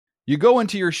You go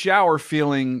into your shower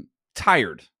feeling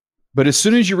tired, but as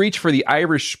soon as you reach for the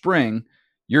Irish Spring,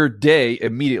 your day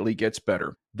immediately gets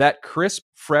better. That crisp,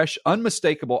 fresh,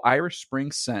 unmistakable Irish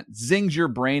Spring scent zings your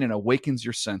brain and awakens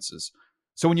your senses.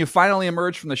 So when you finally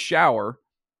emerge from the shower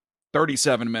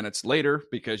 37 minutes later,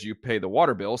 because you pay the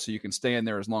water bill so you can stay in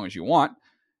there as long as you want,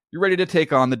 you're ready to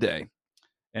take on the day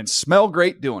and smell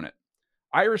great doing it.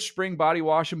 Irish Spring Body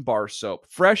Wash and Bar Soap.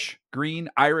 Fresh, green,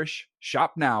 Irish.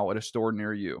 Shop now at a store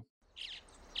near you.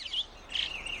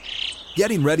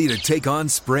 Getting ready to take on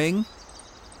spring?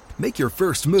 Make your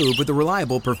first move with the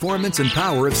reliable performance and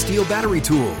power of Steel battery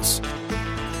tools.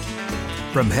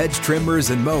 From hedge trimmers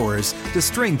and mowers to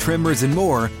string trimmers and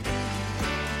more,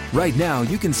 right now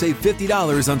you can save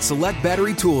 $50 on select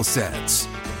battery tool sets.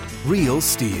 Real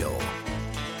Steel.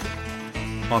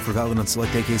 Offer valid on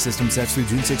select AK system sets through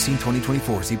June 16,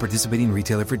 2024. See participating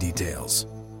retailer for details.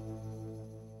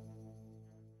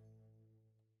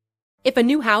 If a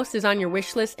new house is on your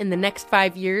wish list in the next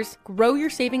 5 years, grow your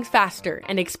savings faster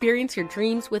and experience your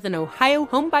dreams with an Ohio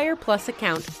Homebuyer Plus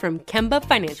account from Kemba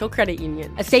Financial Credit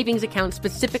Union. A savings account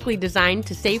specifically designed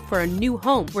to save for a new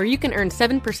home where you can earn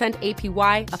 7%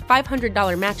 APY, a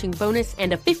 $500 matching bonus,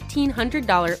 and a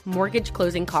 $1,500 mortgage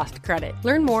closing cost credit.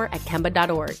 Learn more at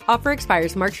Kemba.org. Offer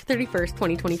expires March 31st,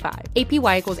 2025.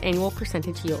 APY equals annual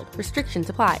percentage yield. Restrictions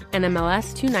apply.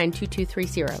 NMLS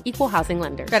 292230. Equal housing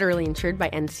lender. Federally insured by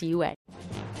NCUA.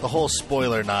 The whole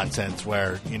spoiler nonsense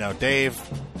where, Dave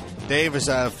is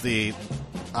of the...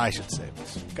 I should say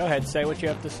this. Go ahead, say what you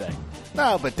have to say.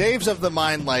 No, but Dave's of the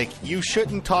mind, you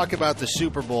shouldn't talk about the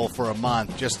Super Bowl for a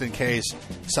month just in case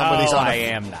somebody's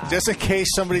just in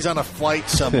case somebody's on a flight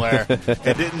somewhere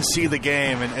and didn't see the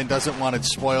game and doesn't want it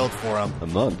spoiled for them. A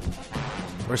month.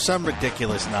 Or some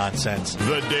ridiculous nonsense.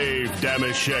 The Dave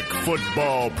Dameshek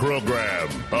Football Program.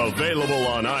 Available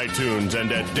on iTunes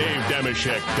and at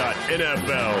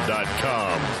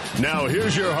davedameshek.nfl.com. Now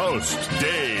here's your host,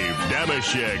 Dave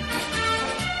Dameshek.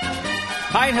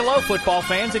 Hi and hello, football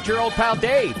fans. It's your old pal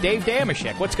Dave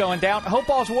Dameshek. What's going down? Hope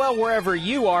all's well wherever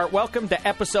you are. Welcome to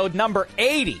episode number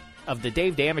 80 of the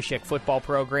Dave Dameshek Football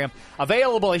Program.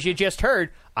 Available, as you just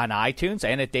heard, on iTunes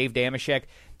and at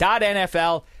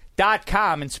davedameshek.nfl.com.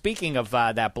 And speaking of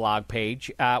that blog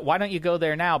page, why don't you go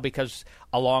there now? Because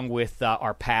along with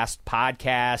our past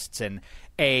podcasts and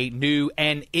a new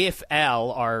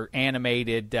NFL, our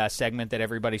animated segment that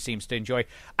everybody seems to enjoy,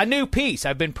 a new piece.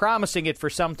 I've been promising it for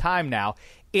some time now.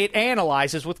 It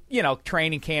analyzes with,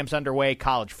 training camps underway,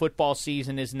 college football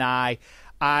season is nigh.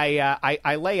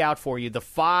 I lay out for you the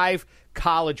 5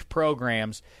 college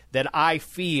programs that I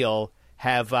feel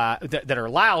have that are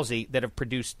lousy, that have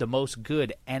produced the most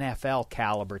good NFL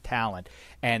caliber talent.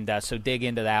 And so dig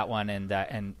into that one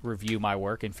and review my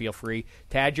work, and feel free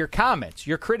to add your comments,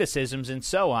 your criticisms, and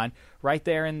so on right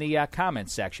there in the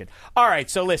comments section. All right,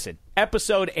 so listen,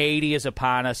 episode 80 is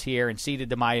upon us here, and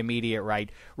seated to my immediate right,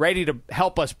 ready to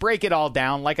help us break it all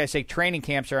down. Like I say, training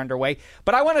camps are underway.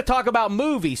 But I want to talk about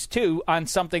movies, too, on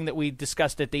something that we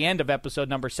discussed at the end of episode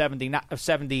number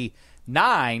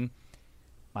 79.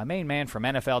 My main man from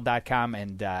NFL.com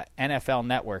and NFL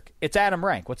Network. It's Adam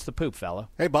Rank. What's the poop, fellow?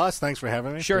 Hey, boss. Thanks for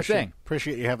having me. Sure thing.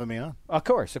 Appreciate you having me on. Of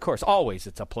course. Always,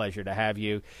 it's a pleasure to have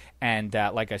you. And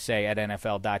like I say, at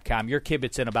NFL.com, you're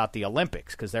kibitzing about the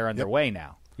Olympics because they're underway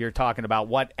now. You're talking about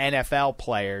what NFL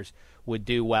players would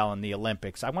do well in the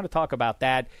Olympics. I want to talk about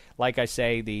that. Like I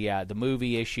say, the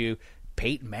movie issue.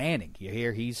 Peyton Manning. You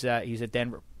hear he's at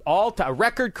Denver. A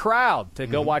record crowd to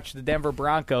go watch the Denver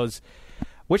Broncos,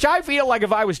 which I feel like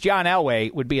if I was John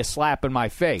Elway would be a slap in my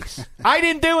face. I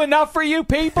didn't do enough for you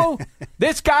people.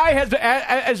 This guy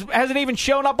hasn't even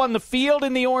shown up on the field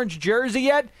in the orange jersey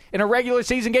yet in a regular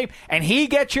season game, and he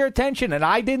gets your attention, and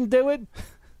I didn't do it.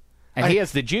 And he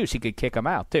has the juice; he could kick him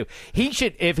out too. He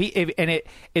should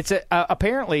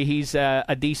apparently he's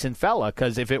a decent fella,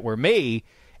 because if it were me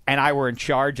and I were in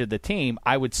charge of the team,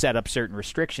 I would set up certain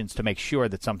restrictions to make sure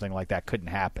that something like that couldn't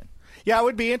happen. Yeah, I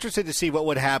would be interested to see what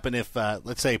would happen if,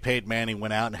 let's say, Peyton Manning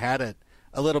went out and had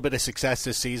a little bit of success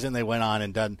this season. They went on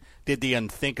and did the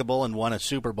unthinkable and won a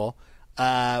Super Bowl.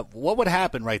 What would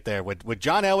happen right there? Would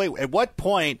John Elway? At what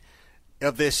point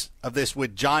of this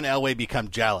would John Elway become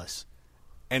jealous,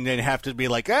 and then have to be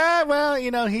like,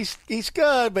 he's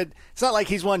good, but it's not like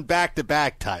he's won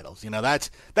back-to-back titles.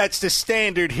 That's the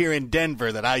standard here in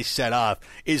Denver that I set off,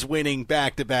 is winning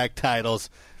back-to-back titles.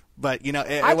 But,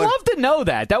 I'd love to know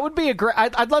that. That would be a great.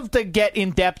 I'd love to get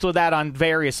in depth with that on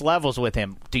various levels with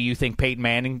him. Do you think Peyton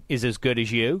Manning is as good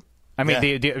as you? I mean,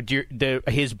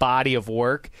 his body of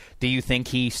work. Do you think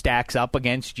he stacks up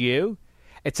against you?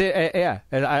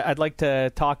 I'd like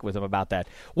to talk with him about that.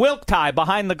 Wilk Tie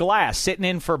behind the glass, sitting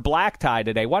in for Black Tie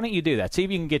today. Why don't you do that? See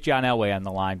if you can get John Elway on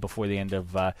the line before the end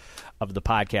of the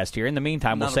podcast here. In the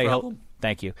meantime, we'll say hello.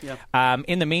 Thank you. Yeah.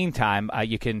 In the meantime,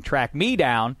 you can track me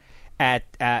down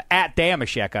at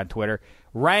Damashek on Twitter.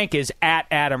 Rank is at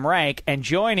Adam Rank, and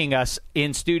joining us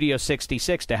in Studio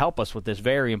 66 to help us with this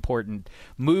very important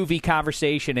movie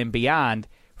conversation and beyond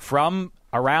from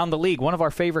around the league. One of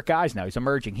our favorite guys now. He's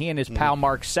emerging. He and his pal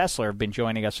Mark Sessler have been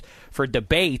joining us for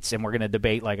debates, and we're going to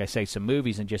debate, like I say, some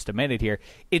movies in just a minute here.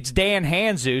 It's Dan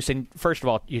Hanzus, and first of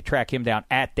all, you track him down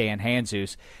at Dan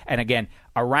Hanzus. And again,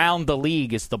 Around the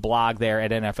League is the blog there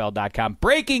at NFL.com.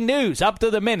 Breaking news, up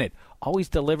to the minute, always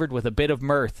delivered with a bit of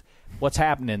mirth. What's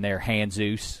happening there,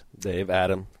 Hanzus? Dave,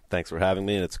 Adam, thanks for having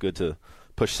me, and it's good to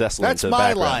push Sessler That's into the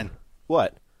my background. line.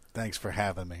 What? Thanks for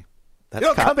having me. That's You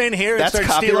don't come in here and start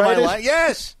stealing my line.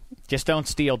 Yes. Just don't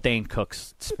steal Dane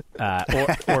Cook's,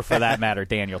 or for that matter,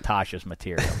 Daniel Tosh's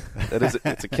material.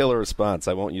 It's a killer response.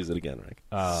 I won't use it again, Rick.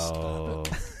 Oh,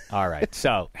 all right.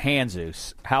 So,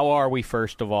 Hanzus, how are we,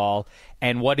 first of all,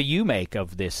 and what do you make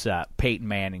of this Peyton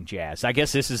Manning jazz? I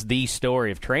guess this is the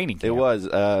story of training camp. It was.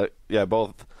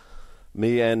 Both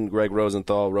me and Greg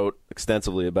Rosenthal wrote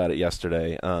extensively about it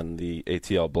yesterday on the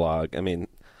ATL blog. I mean,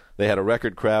 they had a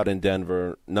record crowd in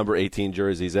Denver, number 18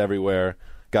 jerseys everywhere.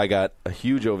 Guy got a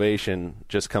huge ovation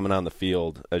just coming on the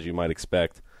field, as you might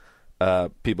expect.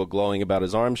 People glowing about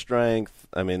his arm strength.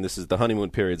 I mean, this is the honeymoon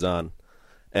period's on.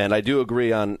 And I do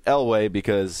agree on Elway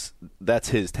because that's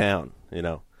his town,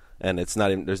 and it's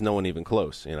not even, there's no one even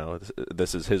close,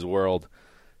 This is his world.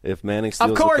 If Manning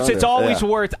steals of course, the it's always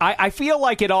worth. I feel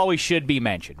like it always should be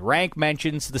mentioned. Rank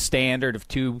mentions the standard of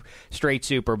 2 straight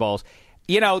Super Bowls.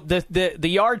 The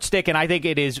yardstick, and I think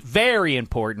it is very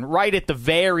important, right at the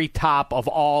very top of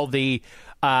all the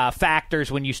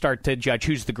factors when you start to judge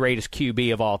who's the greatest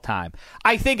QB of all time.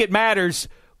 I think it matters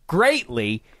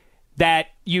greatly that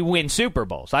you win Super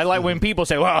Bowls. I like when people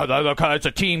say, well, it's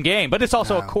a team game. But it's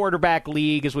also a quarterback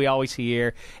league, as we always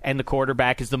hear, and the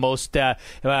quarterback is the most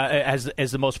has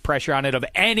the most pressure on it of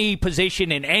any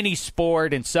position in any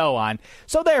sport and so on.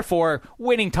 So, therefore,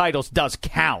 winning titles does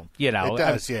count. It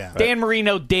does, yeah. Dan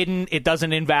Marino didn't. It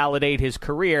doesn't invalidate his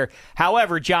career.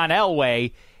 However, John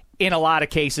Elway, in a lot of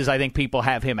cases, I think people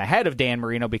have him ahead of Dan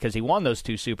Marino because he won those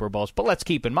 2 Super Bowls. But let's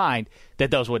keep in mind that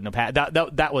those wouldn't have had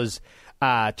that was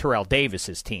Terrell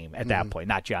Davis's team at that point,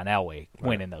 not John Elway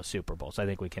winning those Super Bowls. I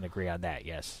think we can agree on that,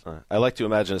 yes. I like to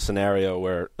imagine a scenario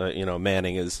where,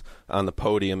 Manning is on the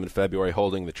podium in February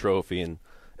holding the trophy and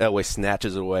Elway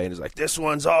snatches it away and is like, this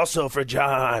one's also for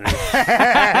John.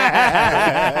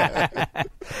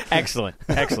 Excellent.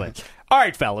 All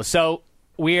right, fellas, so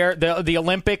we're the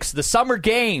Olympics, the Summer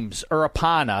Games are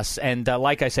upon us, and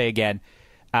like I say again,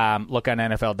 look on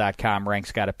NFL.com.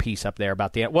 Rank's got a piece up there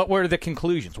about what were the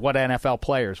conclusions? What NFL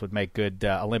players would make good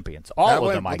Olympians? All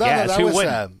of them, I guess. Who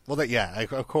wouldn't?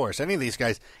 Of course. Any of these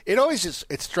guys. It always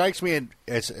it strikes me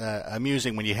as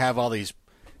amusing when you have all these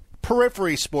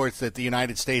periphery sports that the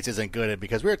United States isn't good at,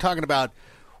 because we were talking about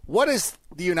what is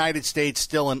the United States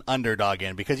still an underdog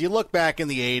in? Because you look back in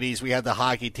the 80s, we had the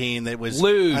hockey team that was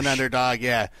an underdog.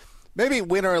 Yeah. Maybe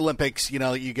Winter Olympics, you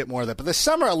get more of that. But the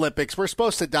Summer Olympics, we're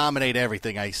supposed to dominate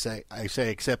everything, I say,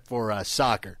 except for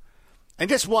soccer. And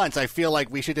just once, I feel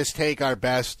like we should just take our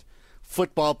best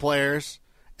football players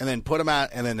and then put them out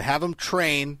and then have them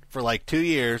train for like 2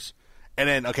 years. And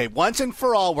then, okay, once and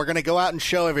for all, we're going to go out and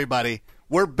show everybody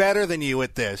we're better than you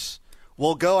at this.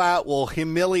 We'll go out, we'll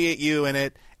humiliate you in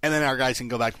it, and then our guys can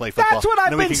go back to play football. That's what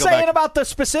I've been saying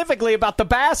specifically about the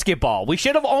basketball. We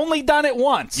should have only done it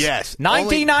once. Yes.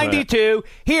 1992.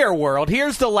 Here, world,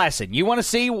 here's the lesson. You want to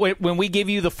see when we give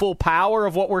you the full power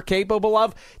of what we're capable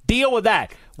of? Deal with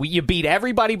that. You beat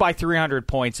everybody by 300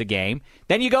 points a game.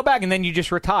 Then you go back, and then you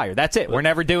just retire. That's it. We're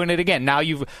never doing it again. Now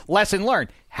you've lesson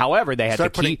learned. However, they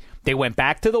had they went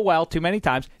back to the well too many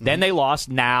times. Then they lost.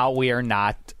 Now we are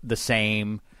not the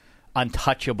same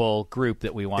untouchable group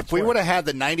that we once were. If we would have had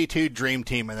the 92 Dream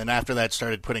Team and then after that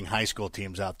started putting high school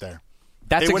teams out there,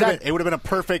 it would have been a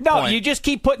perfect point. No, you just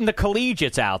keep putting the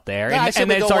collegiates out there, and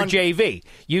then it's our JV.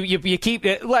 You keep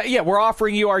we're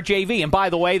offering you our JV. And by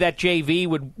the way, that JV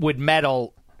would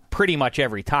medal pretty much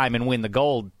every time and win the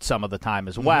gold some of the time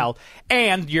as well.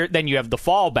 And then you have the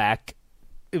fallback.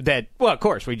 That of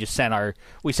course we sent our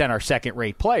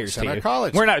second-rate players to you.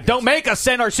 College. We're not. Don't make us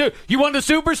send our. You want the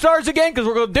superstars again? Because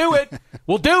we're going to do it.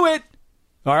 We'll do it.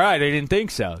 All right. I didn't think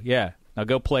so. Yeah. Now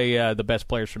go play the best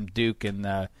players from Duke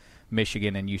and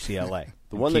Michigan and UCLA.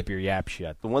 Keep your yap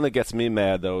shut. The one that gets me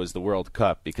mad though is the World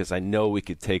Cup, because I know we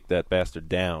could take that bastard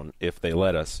down if they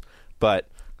let us. But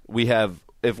we have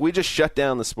if we just shut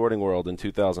down the sporting world in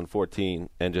 2014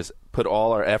 and just put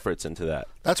all our efforts into that.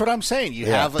 That's what I'm saying. You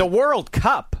have the World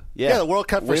Cup. Yeah, the World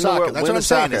Cup for soccer. That's what I'm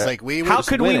saying. It's like how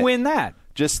could we win that?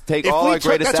 Just take all our greatest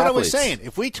athletes. That's what I was saying.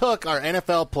 If we took our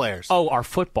NFL players. Oh, our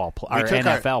football players. Our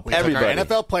NFL players. We took our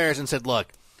NFL players and said, look,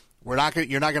 you're not going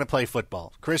to play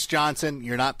football. Chris Johnson,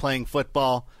 you're not playing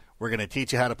football. We're going to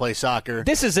teach you how to play soccer.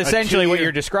 This is essentially what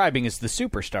you're describing is the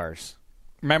Superstars.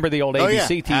 Remember the old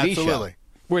ABC TV show?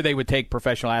 Where they would take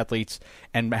professional athletes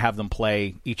and have them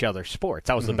play each other's sports.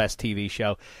 That was the best TV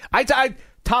show. I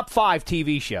top 5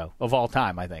 TV show of all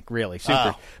time, I think, really.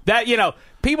 Super. That,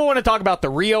 people want to talk about the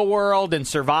real world and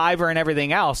Survivor and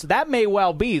everything else. That may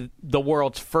well be the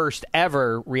world's first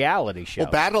ever reality show.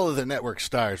 Well, Battle of the Network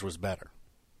Stars was better.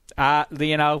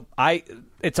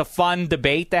 It's a fun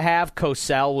debate to have.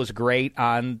 Cosell was great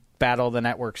on Battle of the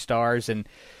Network Stars, and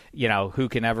who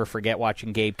can ever forget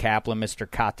watching Gabe Kaplan, Mr.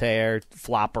 Kater,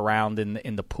 flop around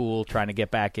in the pool trying to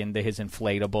get back into his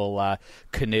inflatable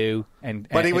canoe.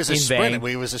 But he was a sprinter.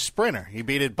 He was a sprinter. He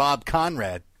beat Bob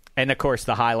Conrad. And, of course,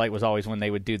 the highlight was always when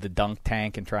they would do the dunk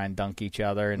tank and try and dunk each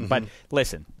other. But,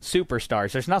 listen,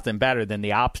 Superstars, there's nothing better than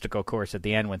the obstacle course at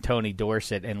the end when Tony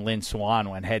Dorsett and Lynn Swann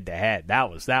went head-to-head. That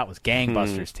was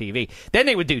gangbusters TV. Then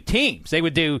they would do teams. They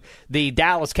would do the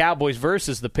Dallas Cowboys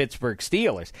versus the Pittsburgh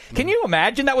Steelers. Can you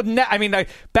imagine? That would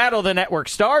Battle of the Network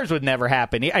Stars would never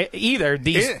happen either.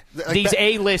 These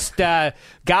A-list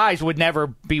guys would never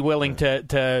be willing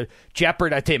to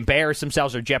jeopardize, to embarrass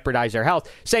themselves or jeopardize their health.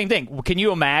 Same thing. Can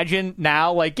you imagine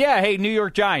now, hey, New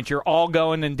York Giants, you're all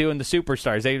going and doing the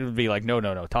Superstars. They would be like, no,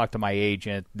 talk to my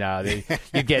agent.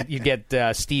 You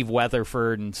get Steve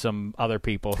Weatherford and some other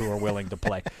people who are willing to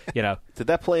play. Did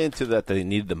that play into that they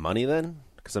needed the money then?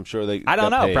 Because I'm sure they. I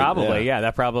don't know. Paid. Probably, yeah.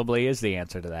 That probably is the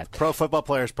answer to that. Pro football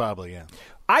players, probably, yeah.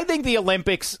 I think the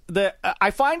Olympics.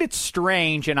 I find it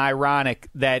strange and ironic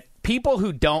that people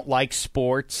who don't like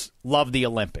sports love the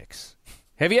Olympics.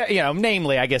 Have you?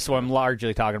 Namely, I guess what I'm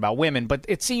largely talking about women, but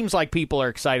it seems like people are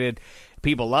excited.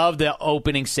 People love the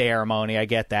opening ceremony. I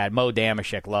get that. Mo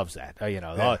Damashek loves that.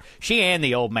 She and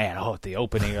the old man. The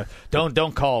opening.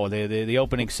 Don't call it the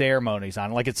opening ceremonies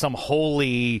on like it's some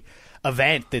holy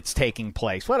event that's taking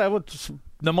place. What's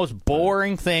the most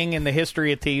boring thing in the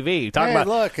history of TV?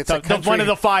 It's one of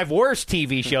the 5 worst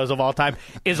TV shows of all time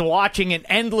is watching an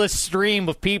endless stream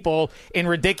of people in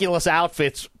ridiculous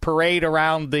outfits parade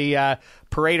around a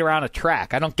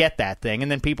track. I don't get that thing.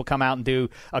 And then people come out and do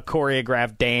a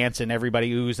choreographed dance and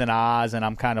everybody oohs and ahs, and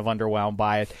I'm kind of underwhelmed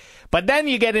by it. But then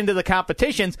you get into the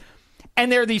competitions,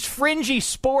 and there are these fringy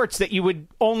sports that you would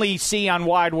only see on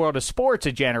Wide World of Sports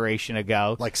a generation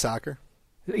ago. Like soccer?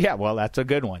 Yeah, well, that's a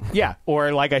good one. Yeah,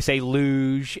 or like I say,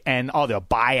 luge and all the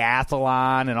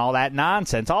biathlon and all that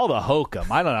nonsense, all the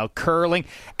hokum, I don't know, curling,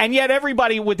 and yet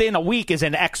everybody within a week is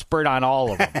an expert on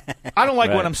all of them. I don't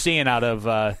like what I'm seeing out of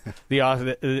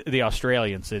the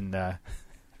Australians in the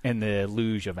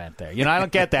luge event there. I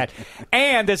don't get that.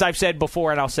 And as I've said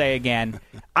before, and I'll say again,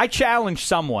 I challenge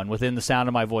someone within the sound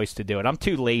of my voice to do it. I'm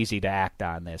too lazy to act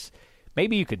on this.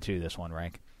 Maybe you could do this one,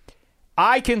 Rank.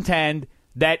 I contend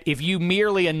that if you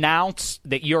merely announce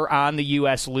that you're on the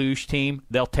U.S. luge team,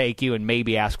 they'll take you and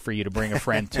maybe ask for you to bring a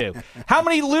friend too. How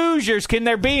many lugers can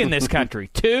there be in this country?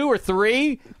 2 or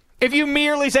 3? If you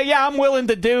merely say, yeah, I'm willing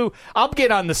to I'll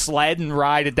get on the sled and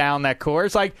ride it down that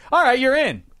course, like, all right, you're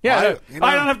in. Yeah,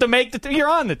 I don't have to make the team. You're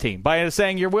on the team. By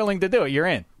saying you're willing to do it, you're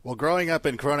in. Well, growing up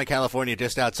in Corona, California,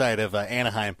 just outside of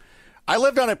Anaheim, I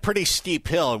lived on a pretty steep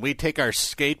hill, and we'd take our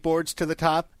skateboards to the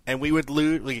top, and we would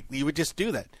luge. You would just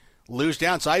do that. Luge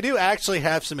down. So I do actually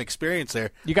have some experience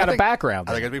there. You got a background.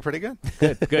 I think it'd be pretty good.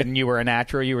 Good. And you were a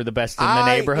natural. You were the best in the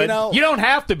neighborhood. You don't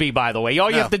have to be, by the way.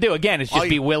 All you have to do, again, is just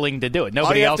be willing to do it.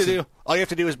 Nobody else. All you have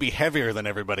to do is be heavier than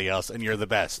everybody else, and you're the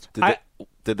best.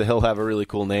 Did the hill have a really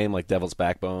cool name, like Devil's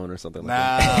Backbone or something like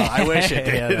that? No, I wish it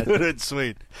did. It would have been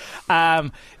sweet.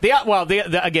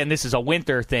 Again, this is a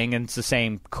winter thing, and it's the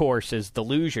same course as the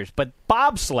lugers. But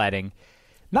bobsledding,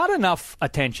 not enough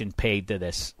attention paid to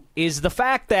this, is the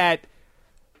fact that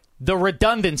the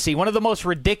redundancy, one of the most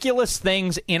ridiculous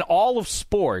things in all of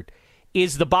sport,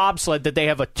 is the bobsled that they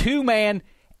have a 2-man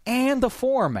and a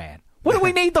 4-man. What do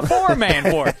we need the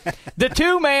 4-man for? The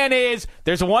 2-man is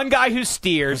there's one guy who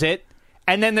steers it,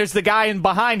 and then there's the guy in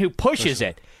behind who pushes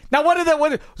it. Now,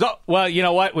 well, you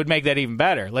know what would make that even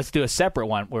better? Let's do a separate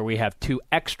one where we have 2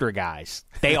 extra guys.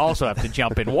 They also have to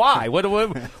jump in. Why? What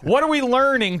are we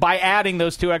learning by adding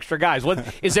those 2 extra guys?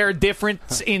 Is there a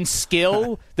difference in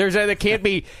skill? There can't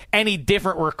be any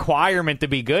different requirement to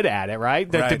be good at it, right?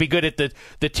 To be good at the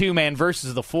 2-man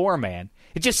versus the 4-man.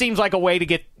 It just seems like a way to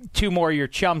get 2 more of your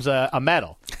chums a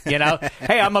medal. You know,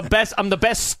 hey, I'm the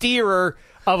best steerer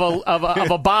of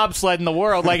a bobsled in the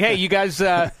world. Like, hey, you guys.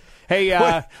 Hey,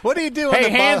 what do you do? Hey,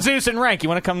 Hanzus and Rank, you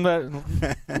want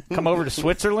to come over to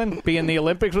Switzerland, be in the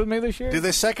Olympics with me this year? Do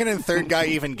the second and third guy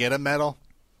even get a medal?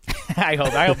 I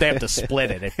hope they have to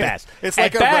split it at best. It's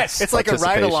like a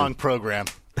ride-along program.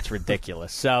 It's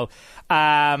ridiculous. So,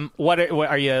 what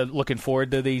are you looking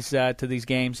forward to these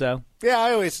games though? Yeah,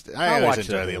 I always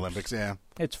enjoy the Olympics. Yeah,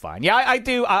 it's fine. Yeah, I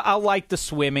do. I like the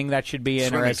swimming. That should be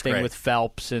interesting with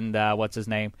Phelps and what's his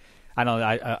name? I don't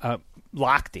know.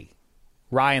 Lochte.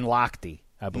 Ryan Lochte,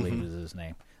 I believe is his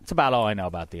name. That's about all I know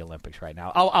about the Olympics right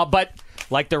now. But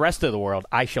like the rest of the world,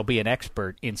 I shall be an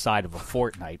expert inside of a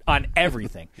fortnight on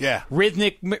everything. Yeah.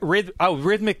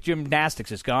 Rhythmic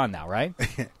gymnastics is gone now, right?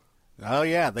 Oh,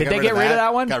 yeah. Did they get rid of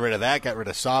that one? Got rid of that. Got rid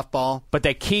of softball. But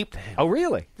they keep – oh,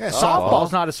 really? Yeah,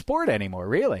 softball's not a sport anymore,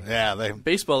 really. Yeah.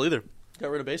 Baseball either. Got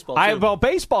rid of baseball, too. Well,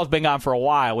 baseball's been gone for a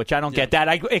while, which I don't get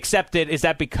that. Except is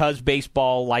that because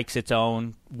baseball likes its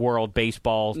own world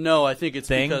baseball No, I think it's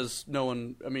thing? because no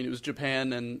one – I mean, it was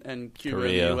Japan and Cuba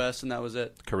Korea. and the U.S., and that was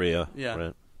it. Korea. Yeah.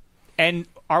 Right. And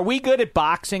are we good at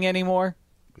boxing anymore?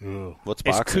 Ooh. What's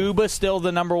Is boxing? Cuba still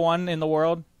the number 1 in the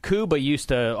world? Cuba used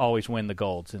to always win the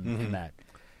golds in that.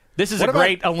 This is a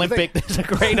great Olympic. This is a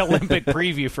great Olympic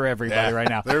preview for everybody right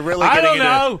now. They're really. I don't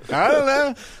know. I don't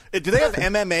know. Do they have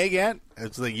MMA yet?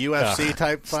 It's the UFC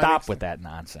type. Stop with that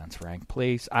nonsense, Frank.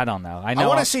 Please. I don't know. I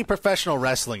want to see professional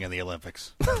wrestling in the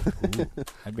Olympics.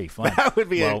 That'd be fun. That would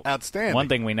be outstanding. One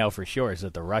thing we know for sure is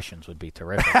that the Russians would be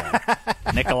terrific.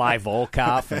 Nikolai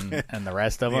Volkov and the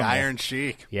rest of them. The Iron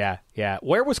Sheik. Yeah.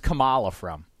 Where was Kamala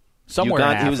from? Somewhere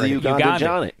in He was Africa. a Uganda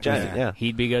giant. Yeah.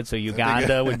 He'd be good. So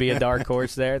Uganda would be a dark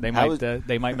horse there. They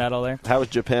might medal there. How is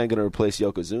Japan going to replace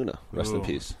Yokozuna? Rest in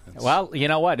peace. Well, you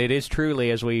know what? It is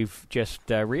truly, as we've just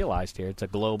realized here, it's a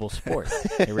global sport.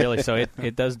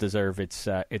 It does deserve its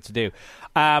due.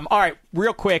 All right,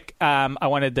 real quick, I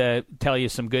wanted to tell you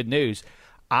some good news.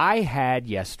 I had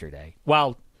yesterday.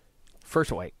 Well, first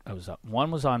of all,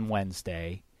 one was on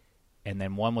Wednesday, and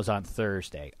then one was on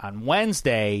Thursday. On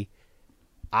Wednesday,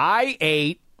 I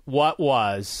ate what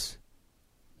was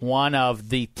one of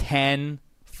the 10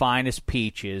 finest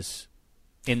peaches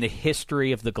in the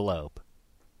history of the globe.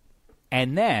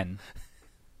 And then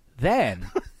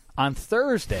on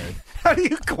Thursday... How do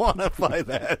you quantify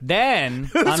that? Then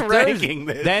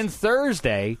on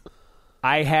Thursday,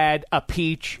 I had a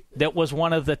peach that was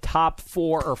one of the top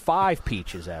 4 or 5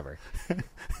 peaches ever.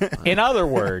 In other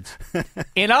words,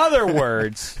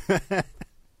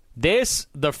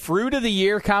 the Fruit of the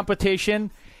Year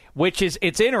competition,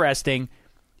 it's interesting.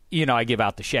 You know, I give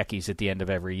out the Sheckies at the end of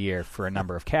every year for a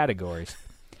number of categories.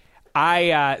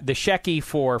 The Shecky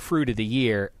for Fruit of the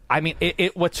Year, I mean,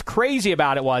 what's crazy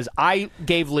about it was I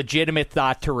gave legitimate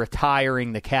thought to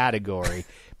retiring the category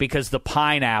because the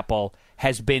pineapple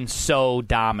has been so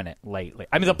dominant lately.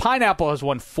 I mean, the pineapple has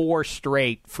won 4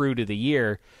 straight Fruit of the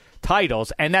Year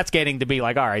titles, and that's getting to be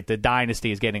like, all right, the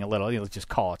dynasty is getting a little, let's just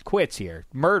call it quits here.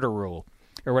 Murder rule,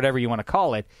 or whatever you want to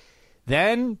call it.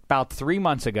 Then, about 3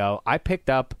 months ago, I picked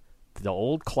up the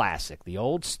old classic, the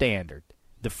old standard,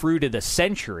 the Fruit of the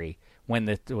Century, when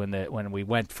we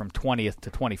went from 20th to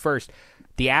 21st.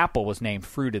 The apple was named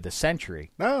Fruit of the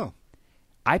Century. Oh.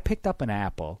 I picked up an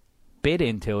apple, bit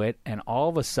into it, and all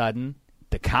of a sudden,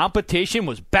 the competition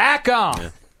was back on. Yeah.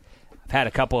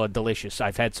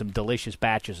 I've had some delicious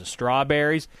batches of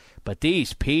strawberries, but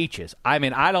these peaches, I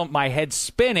mean, my head's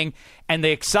spinning, and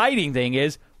the exciting thing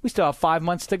is we still have 5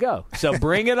 months to go. So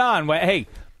bring it on. Hey,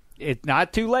 it's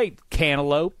not too late.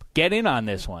 Cantaloupe, get in on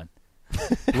this one.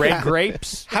 Red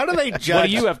grapes. How do they judge? What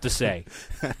do you have to say?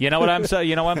 You know what I'm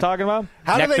talking about?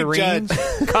 How Nectarines, do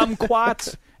they judge?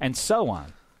 kumquats, and so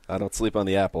on. I don't sleep on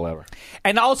the apple ever.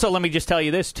 And also, let me just tell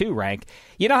you this, too, Rank.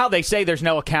 You know how they say there's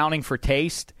no accounting for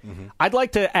taste? Mm-hmm. I'd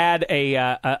like to add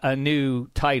a new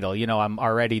title. You know, I'm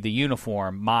already the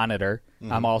uniform monitor.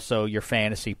 Mm-hmm. I'm also your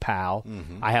fantasy pal.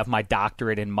 Mm-hmm. I have my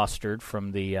doctorate in mustard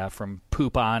from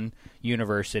Poupon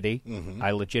University. Mm-hmm.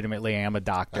 I legitimately am a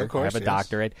doctor. Of course, I have a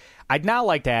doctorate. I'd now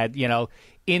like to add,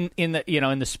 in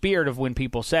the spirit of when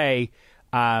people say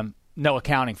no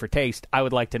accounting for taste, I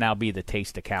would like to now be the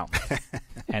taste accountant.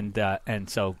 And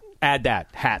so add that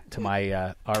hat to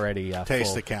my already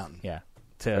taste full, accountant. Yeah,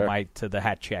 to the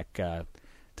hat check to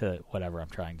to whatever I'm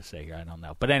trying to say here. I don't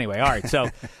know. But anyway, all right. So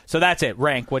that's it.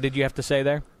 Rank. What did you have to say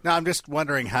there? No, I'm just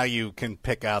wondering how you can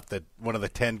pick out one of the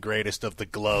 10 greatest of the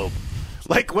globe.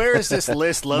 Like, where is this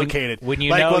list located? When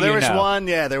you like, know, well, there you was know. one.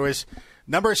 Yeah, there was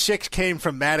number 6 came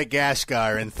from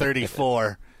Madagascar in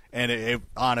 '34, and it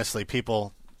honestly,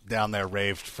 people down there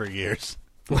raved for years.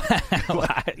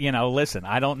 Listen,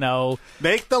 I don't know.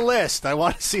 Make the list. I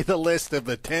want to see the list of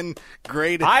the 10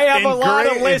 greatest. I have a lot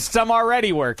of lists I'm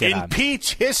already working on. In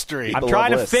Peach history. I'm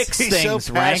trying to fix He's things,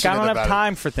 so Rank. I don't passionate have about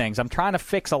time for things. I'm trying to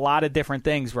fix a lot of different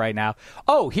things right now.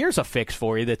 Oh, here's a fix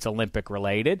for you that's Olympic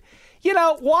related.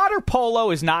 Water polo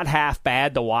is not half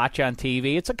bad to watch on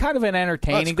TV. It's a kind of an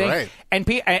entertaining thing. Great.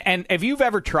 And if you've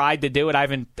ever tried to do it, I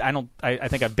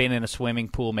think I've been in a swimming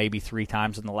pool maybe 3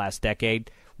 times in the last decade.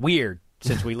 Weird,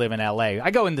 since we live in L.A. I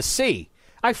go in the sea.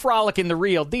 I frolic in the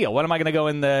real deal. What am I going to go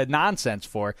in the nonsense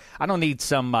for? I don't need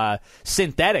some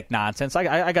synthetic nonsense.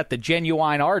 I got the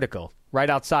genuine article right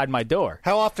outside my door.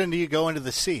 How often do you go into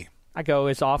the sea? I go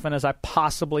as often as I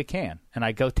possibly can, and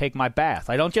I go take my bath.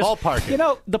 I don't just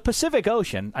ballpark. The Pacific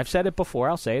Ocean. I've said it before.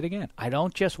 I'll say it again. I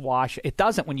don't just wash. It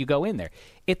doesn't when you go in there.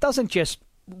 It doesn't just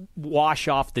wash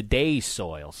off the day's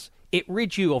soils. It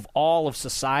rids you of all of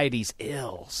society's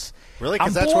ills. Really?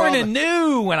 I'm born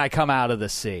anew when I come out of the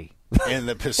sea. In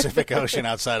the Pacific Ocean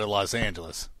outside of Los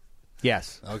Angeles.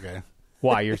 Yes. Okay.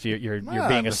 Why you're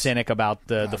being a cynic about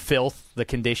the filth, the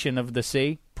condition of the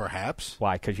sea? Perhaps.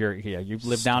 Why? Because you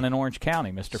live down in Orange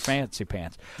County, Mr. Fancy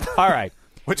Pants. All right.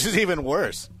 Which is even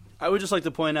worse. I would just like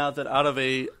to point out that out of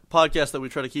a podcast that we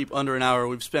try to keep under an hour,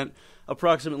 we've spent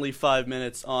approximately 5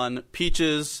 minutes on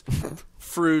peaches,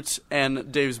 fruit,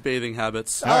 and Dave's bathing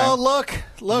habits. Oh, look,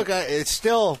 it's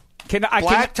still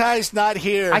Black Tie's not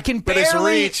here. But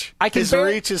his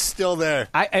reach is still there.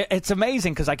 It's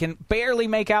amazing because I can barely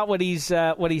make out what he's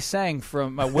saying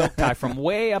from Wilk Tie from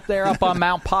way up there up on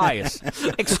Mount Pius.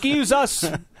 Excuse us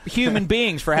human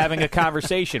beings for having a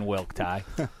conversation, Wilk Tie.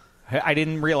 I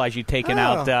didn't realize you'd taken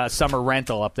out summer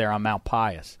rental up there on Mount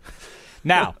Pius.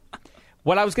 Now,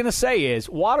 what I was going to say is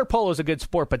water polo is a good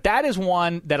sport, but that is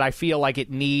one that I feel like it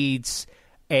needs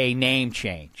a name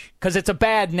change because it's a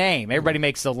bad name. Everybody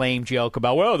makes the lame joke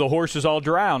about, well, the horses all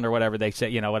drowned or whatever they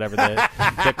say, whatever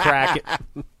the crack.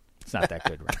 It's not that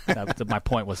good, right? My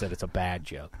point was that it's a bad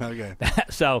joke. Okay.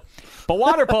 But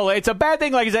water polo, it's a bad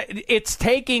thing. Like it's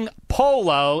taking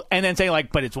polo and then saying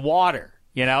but it's water.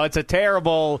 It's a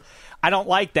terrible. I don't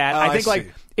like that. I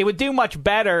think it would do much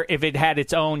better if it had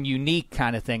its own unique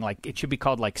kind of thing. Like it should be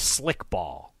called slick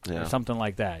ball or something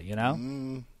like that.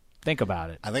 Think about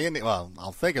it. I think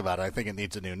I'll think about it. I think it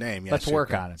needs a new name. Yes, Let's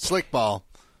work on it. Slick ball.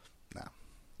 No.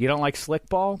 You don't like slick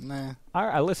ball? Nah. All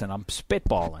right, listen, I'm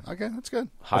spitballing. Okay, that's good.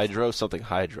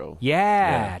 Hydro.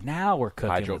 Yeah, now we're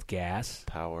cooking with gas.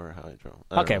 Power hydro.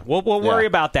 Okay, we'll worry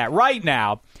about that. Right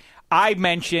now, I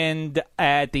mentioned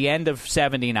at the end of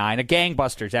 79, a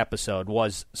Gangbusters episode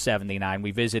was 79. We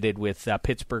visited with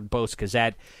Pittsburgh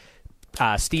Post-Gazette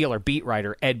Steeler beat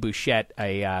writer Ed Bouchette,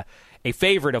 a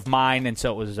favorite of mine, and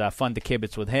so it was fun to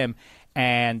kibitz with him.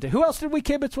 And who else did we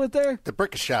kibitz with there? The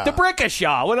Brickashaw. The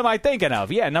Brickashaw. What am I thinking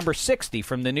of? Yeah, number 60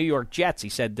 from the New York Jets. He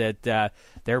said that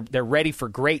they're ready for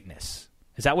greatness.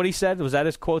 Is that what he said? Was that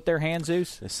his quote there, Han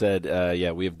Zeus? He said,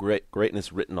 we have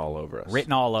greatness written all over us.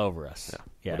 Written all over us.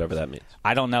 Yeah, whatever that means.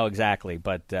 I don't know exactly,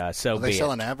 but so Are they be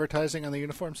selling advertising on the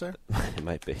uniforms there? It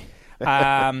might be.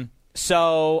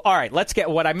 So, all right, let's get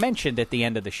what I mentioned at the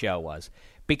end of the show was,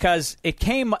 because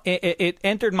it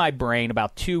entered my brain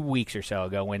about 2 weeks or so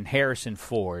ago when Harrison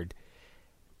Ford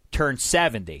turned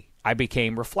 70. I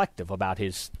became reflective about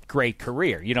his great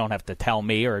career. You don't have to tell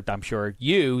me, or I'm sure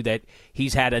you, that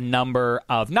he's had a number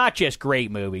of not just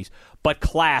great movies, but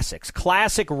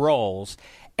classic roles.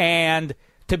 And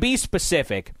to be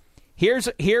specific, here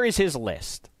is his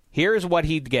list. Here's what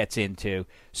he gets into,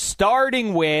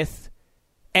 starting with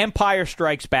Empire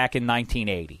Strikes Back in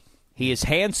 1980. He is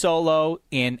Han Solo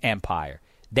in Empire.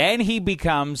 Then he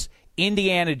becomes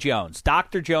Indiana Jones,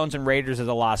 Dr. Jones and Raiders of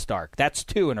the Lost Ark. That's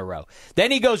 2 in a row.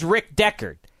 Then he goes Rick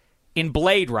Deckard in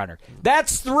Blade Runner.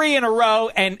 That's 3 in a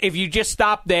row, and if you just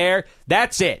stop there,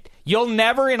 that's it. You'll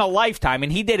never in a lifetime,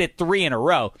 and he did it 3 in a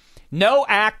row. No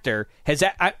actor has,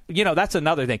 that's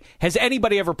another thing. Has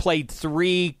anybody ever played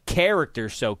 3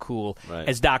 characters so cool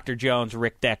as Dr. Jones,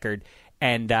 Rick Deckard,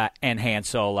 and Han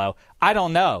Solo? I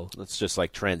don't know. It's just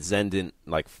transcendent,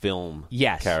 film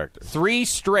characters. 3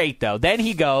 straight, though. Then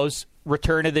he goes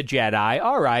Return of the Jedi.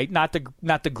 All right, not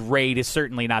the greatest,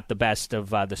 certainly not the best of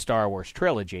the Star Wars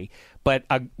trilogy, but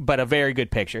a very good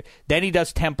picture. Then he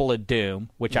does Temple of Doom,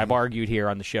 which I've argued here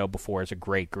on the show before is a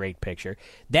great picture.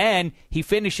 Then he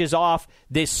finishes off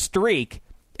this streak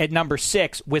at number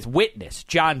 6 with Witness,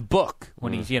 John Book,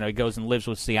 when he goes and lives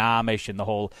with the Amish and the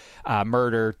whole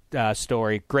murder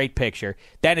story. Great picture.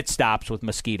 Then it stops with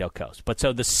Mosquito Coast. But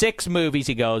so the 6 movies,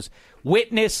 he goes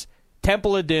Witness,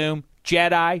 Temple of Doom,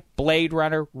 Jedi, Blade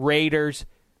Runner, Raiders,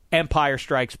 Empire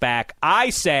Strikes Back. I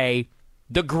say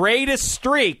the greatest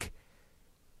streak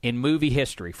in movie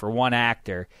history for one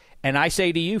actor. And I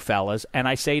say to you, fellas, and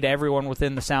I say to everyone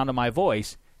within the sound of my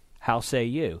voice, how say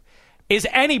you? Is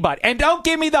anybody, and don't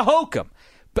give me the hokum,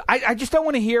 but I just don't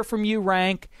want to hear from you,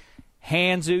 Rank,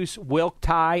 Hanzus, Wilk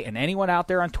Ty, and anyone out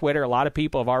there on Twitter. A lot of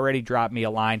people have already dropped me a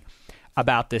line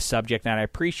about this subject, and I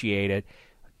appreciate it.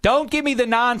 Don't give me the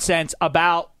nonsense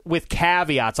about with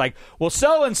caveats like, well,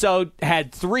 so-and-so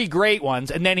had 3 great ones,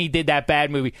 and then he did that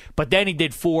bad movie, but then he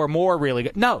did 4 more really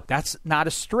good. No, that's not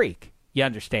a streak. You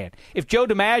understand? If Joe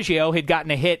DiMaggio had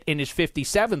gotten a hit in his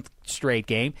 57th straight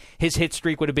game, his hit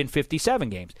streak would have been 57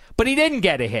 games. But he didn't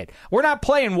get a hit. We're not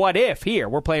playing what if here.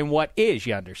 We're playing what is,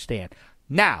 you understand?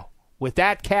 Now, with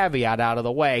that caveat out of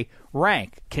the way,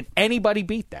 Rank, can anybody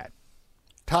beat that?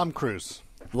 Tom Cruise.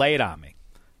 Lay it on me.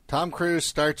 Tom Cruise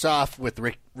starts off with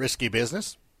Risky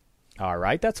Business. All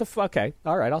right, okay.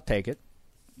 All right, I'll take it.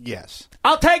 Yes.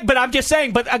 But I'm just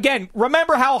saying, but again,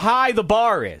 remember how high the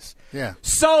bar is. Yeah.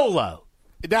 Solo.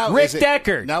 Now, Rick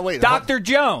Deckard. Now wait. Dr.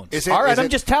 Jones. All right, I'm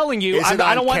just telling you. I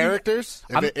don't want characters.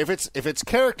 If it's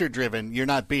character driven, you're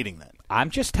not beating that. I'm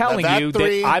just telling you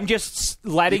that I'm just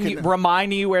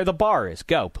reminding you where the bar is.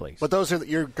 Go, please. But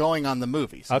you're going on the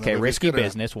movies. Okay, Risky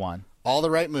Business, 1. All the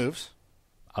Right Moves.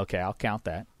 Okay, I'll count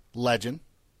that. Legend.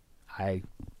 I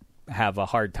have a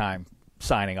hard time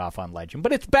signing off on Legend,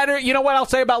 but it's better. You know what I'll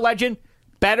say about Legend?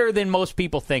 Better than most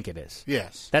people think it is.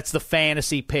 Yes. That's the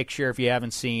fantasy picture if you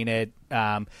haven't seen it.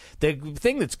 The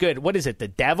thing that's good, what is it, the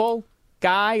devil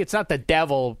guy? It's not the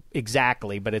devil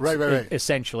exactly, but it's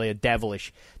essentially a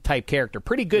devilish type character.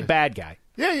 Pretty good bad guy.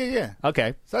 Yeah.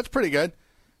 Okay. So that's pretty good.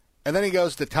 And then he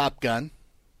goes to Top Gun.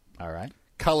 All right.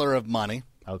 Color of Money.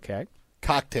 Okay.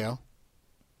 Cocktail.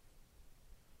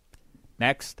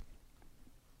 Next.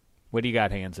 What do you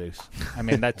got, Hanzus? I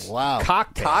mean, that's wow.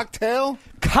 Cocktail?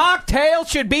 Cocktail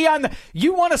should be on the...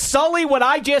 You want to sully what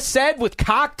I just said with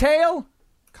Cocktail?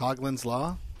 Coughlin's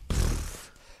Law?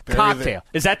 Cocktail.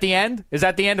 Is that the end? Is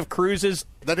that the end of Cruise's...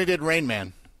 Then he did Rain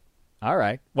Man. All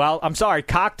right. Well, I'm sorry.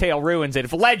 Cocktail ruins it.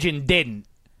 If Legend didn't,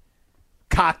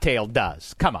 Cocktail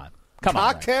does. Come on.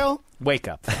 Cocktail? Wake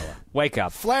up, fella. Wake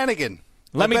up. Flanagan.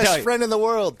 Let me tell you. Best friend in the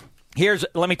world.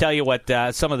 Let me tell you what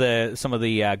some of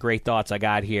the great thoughts I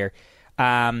got here.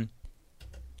 John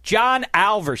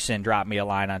Alverson dropped me a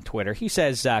line on Twitter. He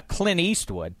says Clint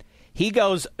Eastwood.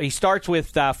 He starts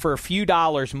with for a few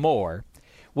dollars more,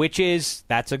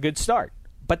 that's a good start.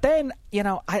 But then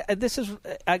this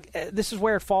is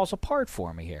where it falls apart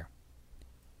for me here.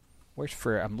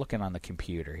 I'm looking on the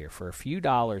computer here for a few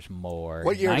dollars more.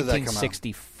 What year did that come out?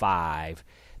 1965.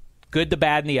 Good, the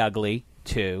Bad, and the Ugly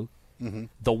 2. Mm-hmm.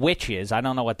 The Witches, I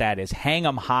don't know what that is. Hang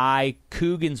 'em High,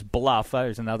 Coogan's Bluff.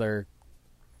 There's another.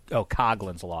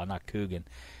 Coughlin's Law, not Coogan.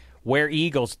 Where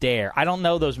Eagles Dare. I don't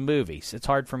know those movies. It's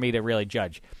hard for me to really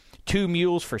judge. 2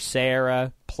 Mules for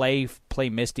Sarah. Play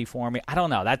Misty for me. I don't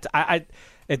know.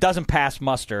 It doesn't pass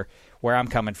muster where I'm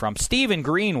coming from. Stephen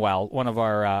Greenwell, one of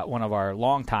our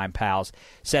longtime pals,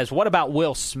 says, "What about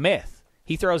Will Smith?"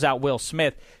 He throws out Will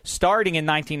Smith starting in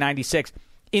 1996.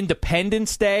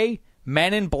 Independence Day.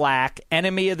 Men in Black,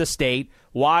 Enemy of the State,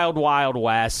 Wild Wild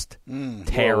West,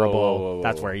 terrible. Whoa.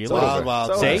 That's where you live.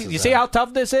 Wild See, you see how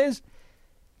tough this is?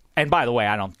 And by the way,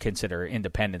 I don't consider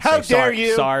Independence Day. How dare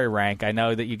you? Sorry, Rank. I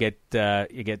know that you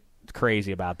get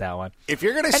crazy about that one. If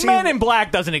you're gonna see Men in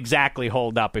Black doesn't exactly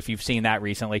hold up if you've seen that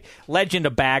recently. Legend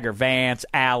of Bagger Vance,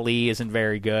 Ali isn't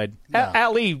very good. No.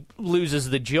 Ali loses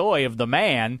the joy of the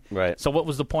man. Right. So what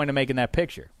was the point of making that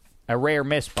picture? A rare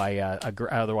miss by a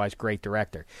otherwise great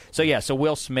director. So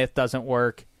Will Smith doesn't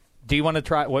work. Do you want to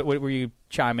try? What were you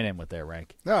chiming in with there,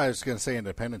 Rank? No, I was going to say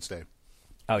Independence Day.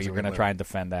 Oh, you're going to try and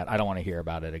defend that. I don't want to hear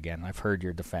about it again. I've heard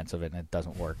your defense of it, and it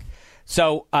doesn't work.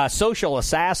 So Social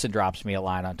Assassin drops me a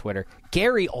line on Twitter.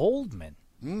 Gary Oldman.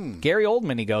 Gary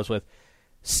Oldman, he goes with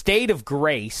State of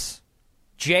Grace,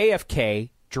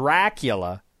 JFK,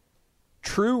 Dracula,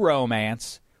 True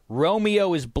Romance,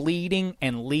 Romeo is Bleeding,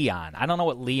 and Leon. I don't know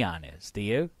what Leon is. Do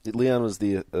you? Leon was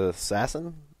the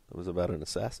assassin? It was about an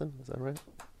assassin? Is that right?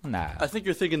 Nah. I think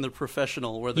you're thinking The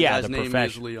Professional, where the guy's name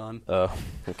is Leon. Oh,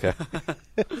 okay.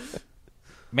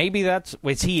 Maybe that's...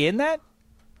 Was he in that?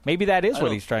 Maybe that is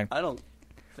what he's trying... I don't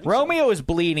think Romeo is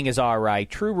Bleeding is all right.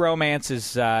 True Romance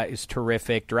is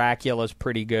terrific. Dracula's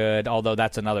pretty good, although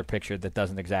that's another picture that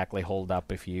doesn't exactly hold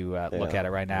up if you look at it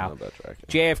right now. I don't know about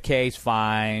Dracula. JFK's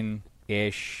fine.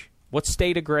 Ish. What's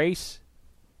State of Grace?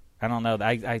 I don't know.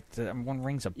 One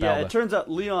rings a bell. Yeah, it turns out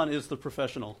Leon is The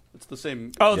Professional. It's the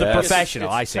same. Oh, The Yes. Professional.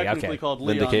 It's I see. technically Okay. called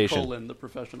Leon Vindication. The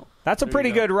Professional. That's a There pretty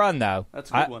you go. good run, though.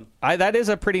 That's a good one. That is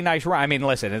a pretty nice run. I mean,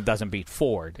 listen, it doesn't beat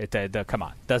Ford. Come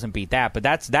on, it doesn't beat that. But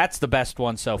that's the best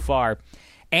one so far.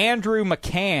 Andrew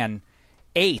McCann,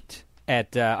 8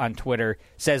 on Twitter,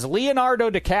 says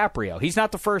Leonardo DiCaprio. He's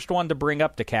not the first one to bring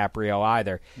up DiCaprio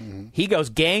either. Mm-hmm. He goes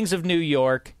Gangs of New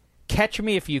York, Catch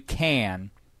Me If You Can,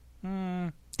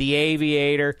 The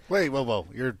Aviator, Wait, whoa.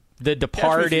 You're The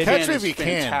Departed. Catch Me is If You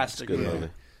Can. Fantastic Good movie. movie.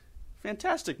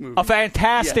 Fantastic movie. A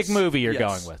fantastic Yes. movie you're Yes.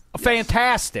 going with. A Yes.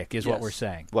 fantastic is what Yes. we're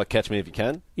saying. What, Catch Me If You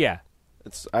Can? Yeah.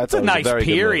 It's It's a nice very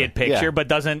good period movie. picture, Yeah. but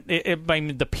doesn't I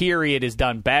mean, the period is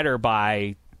done better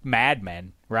by Mad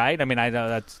Men, right? I mean, I know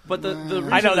that's. But the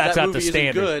reason I know that's that not the movie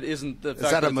standard. isn't good isn't the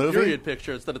fact that a it's movie? a period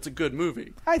picture. It's that it's a good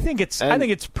movie. I think it's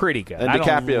pretty good. And I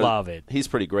DiCaprio, don't love it. He's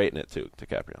pretty great in it too,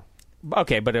 DiCaprio.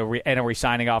 Okay, but are we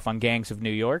signing off on Gangs of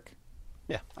New York,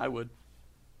 I would.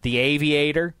 The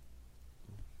Aviator,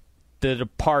 The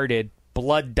Departed,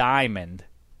 Blood Diamond?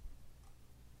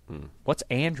 What's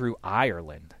Andrew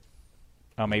Ireland?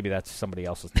 Oh, maybe that's somebody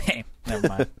else's name.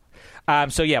 Never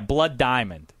mind. So yeah, Blood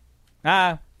Diamond.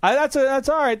 That's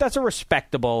all right. That's a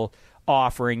respectable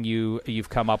offering you've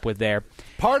come up with there.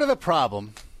 part of the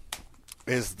problem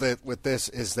is that with this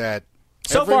is that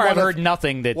So every far, one I've of- heard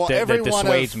nothing that every one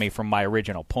dissuades of- me from my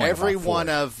original point. every about one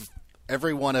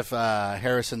Ford. of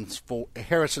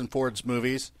Harrison Ford's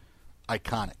movies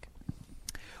iconic.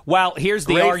 Well, here's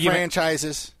the Great argument.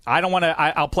 franchises. I don't want to.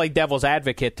 I'll play devil's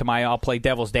advocate I'll play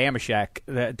devil's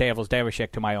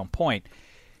Damashek to my own point.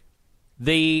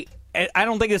 I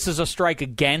don't think this is a strike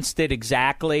against it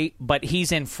exactly, but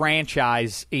he's in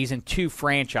 2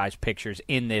 franchise pictures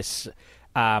in this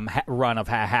run of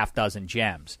half dozen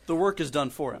gems. The work is done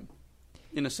for him,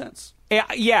 in a sense.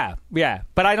 Yeah.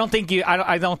 But I don't think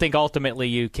I don't think ultimately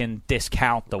you can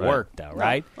discount the work, though,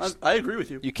 right? I agree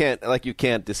with you. You can't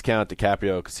discount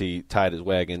DiCaprio because he tied his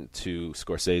wagon to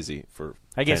Scorsese for.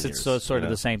 I guess 10 it's years, sort of you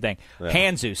the same thing. Yeah.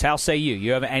 Hanzus, how say you?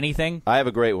 You have anything? I have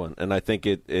a great one, and I think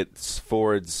it's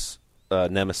Ford's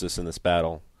nemesis in this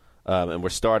battle. And we're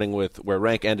starting with where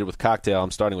Rank ended with Cocktail.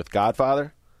 I'm starting with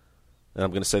Godfather, and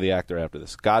I'm going to say the actor after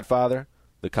this. Godfather,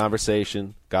 The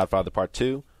Conversation, Godfather Part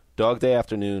 2, Dog Day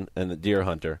Afternoon, and The Deer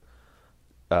Hunter.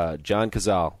 John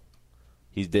Cazale.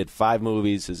 He did 5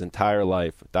 movies his entire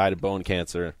life, died of bone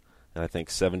cancer, and I think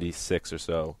 76 or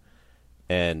so.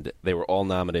 And they were all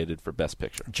nominated for Best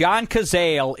Picture. John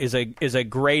Cazale is a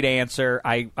great answer.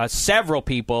 Several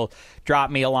people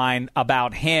dropped me a line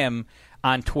about him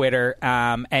on Twitter,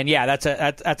 and yeah, that's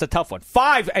a tough one.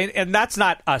 5, and that's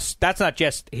not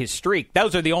just his streak.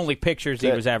 Those are the only pictures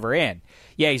he was ever in.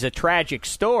 Yeah, he's a tragic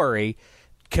story.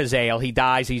 Cazale, he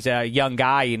dies. He's a young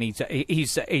guy, and he's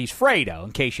Fredo.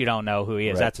 In case you don't know who he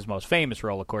is, that's his most famous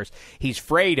role, of course. He's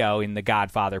Fredo in the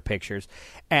Godfather pictures,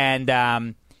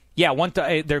 and. Yeah,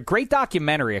 their great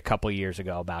documentary a couple years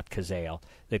ago about Cazale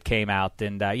that came out,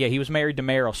 and he was married to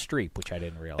Meryl Streep, which I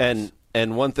didn't realize.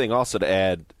 And one thing also to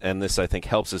add, and this I think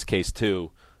helps his case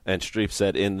too, and Streep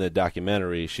said in the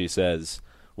documentary, she says,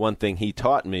 one thing he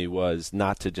taught me was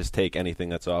not to just take anything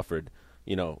that's offered,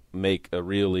 make a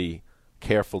really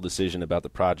careful decision about the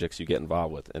projects you get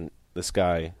involved with. And this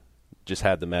guy just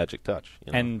had the magic touch.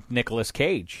 And Nicolas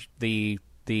Cage, the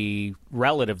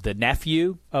relative, the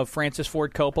nephew of Francis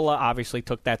Ford Coppola, obviously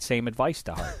took that same advice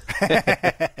to heart.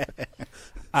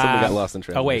 Somebody got lost in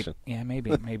translation. Oh, wait. Yeah,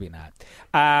 maybe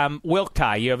not. Wilk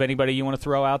Ty, you have anybody you want to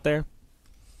throw out there?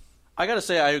 I got to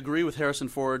say, I agree with Harrison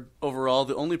Ford overall.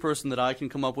 The only person that I can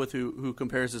come up with who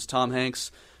compares is Tom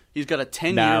Hanks. He's got a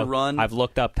 10-year run. I've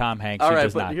looked up Tom Hanks. All He right,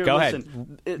 does but not. here, Go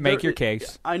listen, ahead. Make your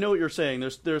case. I know what you're saying.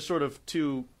 There's sort of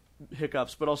 2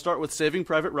 hiccups, but I'll start with Saving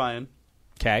Private Ryan.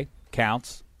 Okay,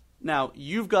 counts. Now,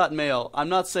 You've Got Mail. I'm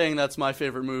not saying that's my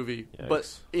favorite movie, but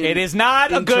It is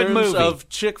not a good in movie. terms of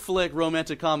chick flick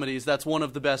romantic comedies, that's one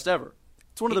of the best ever.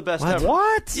 It's one of the best ever.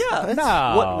 What? Yeah.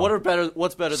 No.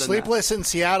 What's better than Sleepless in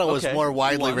Seattle was Okay, more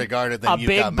widely one. regarded A than You've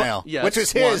big Got Mail, Yes, which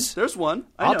is one. his. There's one.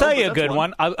 I'll tell you a but good that's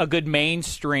one. A good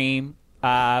mainstream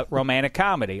romantic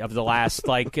comedy of the last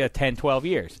 10, 12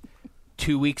 years.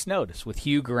 2 Weeks' Notice with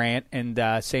Hugh Grant and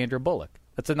Sandra Bullock.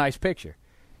 That's a nice picture.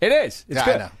 It is. It's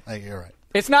good. I know. You're right.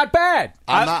 It's not bad.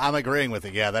 I'm agreeing with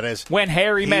it. Yeah, that is. When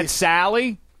Harry Met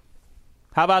Sally.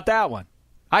 How about that one?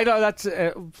 I know that's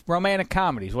romantic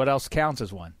comedies. What else counts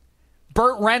as one?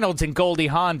 Burt Reynolds and Goldie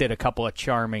Hawn did a couple of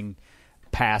charming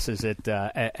passes at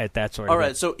that sort of All right,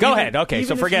 thing. so go even- ahead. Okay, even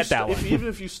so if forget you that one. Even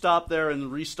if you stop there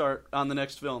and restart on the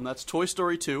next film, that's Toy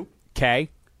Story 2, Okay,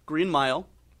 Green Mile,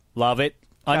 love it.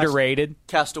 Underrated.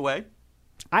 Castaway,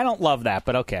 I don't love that,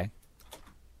 but okay.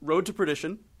 Road to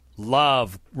Perdition.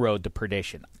 Love Road to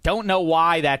Perdition. Don't know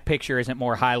why that picture isn't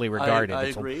more highly regarded. I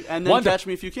agree. And then Catch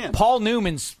Me If You Can. Paul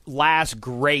Newman's last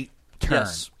great turn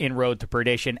in Road to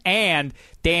Perdition, and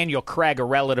Daniel Craig, a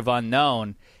relative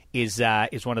unknown, is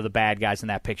one of the bad guys in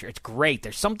that picture. It's great.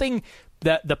 There's something,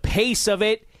 the pace of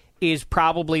it is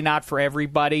probably not for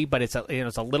everybody, but it's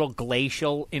a little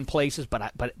glacial in places,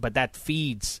 but that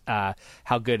feeds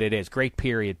how good it is. Great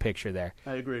period picture there.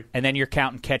 I agree. And then you're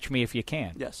counting Catch Me If You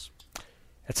Can. Yes.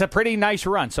 It's a pretty nice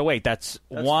run. So wait, that's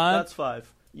one. That's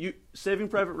 5. You Saving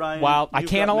Private Ryan. Well, I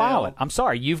can't allow it. I'm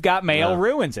sorry. You've Got Mail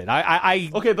ruins it.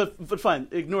 Okay, but fine.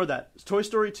 Ignore that. Toy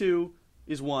Story 2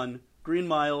 is 1. Green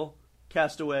Mile,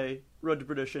 Castaway, Road to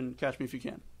Perdition, Catch Me If You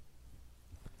Can.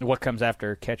 What comes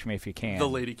after Catch Me If You Can? The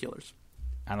Lady Killers.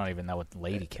 I don't even know what the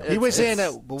Lady Killers. He was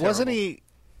wasn't he?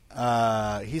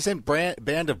 He's in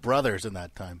Band of Brothers in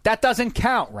that time. That doesn't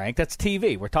count, Rank. That's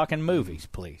TV. We're talking movies,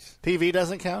 please. TV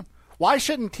doesn't count? Why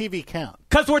shouldn't TV count?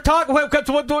 Because we're talking.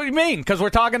 What do you mean? Because we're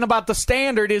talking about the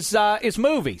standard is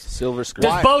movies. Silver screen.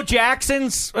 Does Bo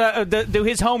Jackson's do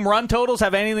his home run totals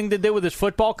have anything to do with his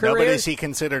football career? No, but is he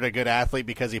considered a good athlete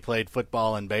because he played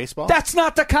football and baseball? That's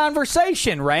not the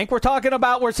conversation, Rank. We're talking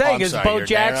about. We're saying is Bo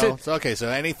Jackson. Okay, so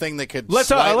anything that could. Let's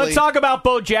talk about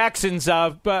Bo Jackson's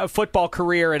football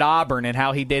career at Auburn and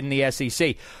how he did in the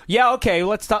SEC. Yeah, okay.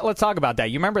 Let's talk about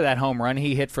that. You remember that home run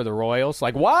he hit for the Royals?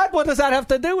 Like what? What does that have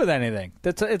to do with anything?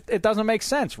 It doesn't make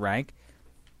sense, Rank.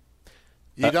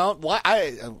 You don't?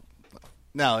 Why?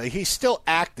 No, he's still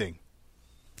acting.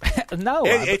 No,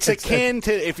 it's akin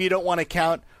to if you don't want to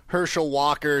count Herschel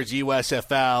Walker's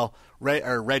USFL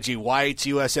or Reggie White's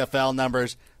USFL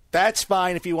numbers. That's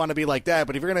fine if you want to be like that.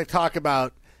 But if you're going to talk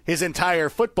about his entire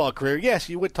football career, yes,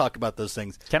 you would talk about those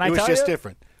things. Can I tell you? It was just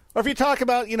different. Or if you talk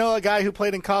about a guy who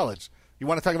played in college, you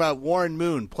want to talk about Warren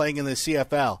Moon playing in the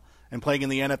CFL and playing in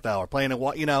the NFL or playing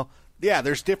in Yeah,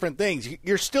 there's different things.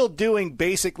 You're still doing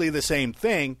basically the same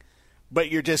thing,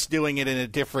 but you're just doing it in a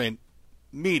different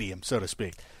medium, so to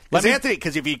speak.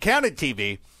 Because if you counted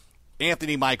TV,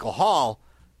 Anthony Michael Hall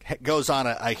goes on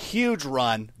a huge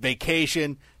run,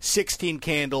 Vacation, 16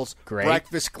 Candles, Great.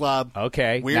 Breakfast Club,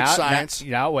 okay, Weird Science.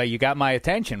 Well, you got my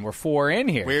attention. We're 4 in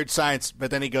here. Weird Science, but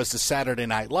then he goes to Saturday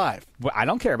Night Live. Well, I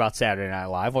don't care about Saturday Night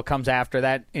Live. What comes after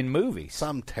that in movies?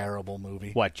 Some terrible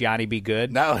movie. What, Johnny Be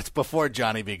Good? No, it's before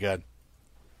Johnny Be Good.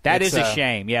 That is a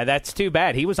shame. Yeah, that's too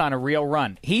bad. He was on a real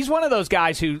run. He's one of those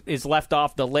guys who is left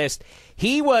off the list.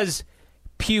 He was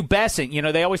pubescent.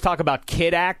 They always talk about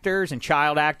kid actors and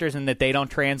child actors and that they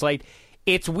don't translate.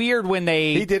 It's weird when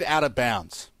they... He did Out of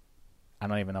Bounds. I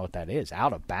don't even know what that is.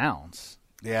 Out of Bounds.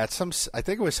 Yeah, I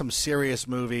think it was some serious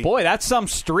movie. Boy, that's some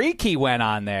streak he went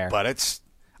on there. But it's...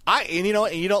 And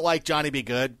you don't like Johnny Be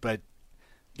Good, but,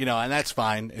 and that's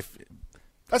fine.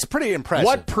 That's pretty impressive.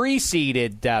 What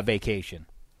preceded Vacation?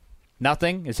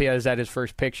 Nothing? Is that his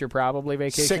first picture, probably,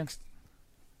 Vacation?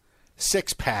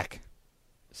 Six Pack.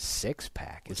 Six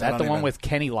Pack. Is that the one with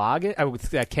Kenny Loggins?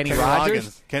 With Kenny Rogers?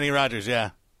 Loggins. Kenny Rogers,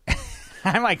 yeah.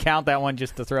 I might count that one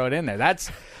just to throw it in there.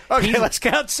 Okay, let's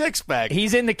count Six Pack.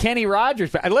 He's in the Kenny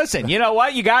Rogers. Listen, you know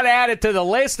what? You got to add it to the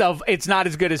list of it's not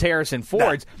as good as Harrison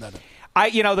Ford's. No.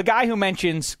 The guy who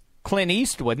mentions Clint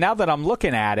Eastwood, now that I'm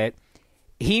looking at it,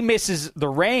 he misses the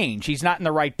range. He's not in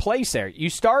the right place there.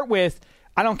 You start with,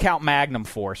 I don't count Magnum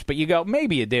Force, but you go,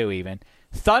 maybe you do even.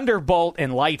 Thunderbolt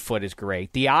and Lightfoot is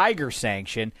great. The Iger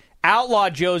Sanction, Outlaw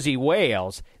Josie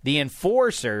Wales, The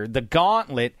Enforcer, The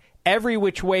Gauntlet, Every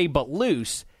Which Way But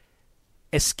Loose,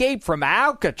 Escape from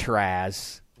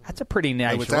Alcatraz. That's a pretty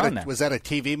nice run there. Was that a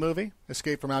TV movie,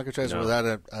 Escape from Alcatraz? No. Or was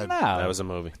that No. That was a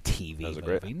movie. TV that was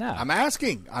movie, great. no. I'm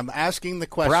asking the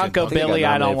question. Bronco Billy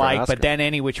I don't like, Oscar. but then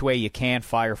Any Which Way You Can,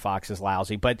 Firefox is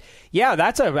lousy. But, yeah,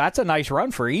 that's a nice run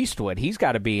for Eastwood. He's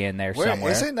got to be in there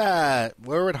somewhere.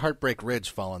 Where would Heartbreak Ridge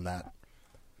fall in that?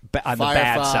 On the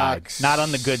bad side. Not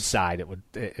on the good side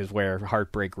is where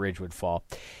Heartbreak Ridge would fall.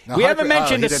 No, we haven't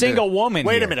mentioned a single woman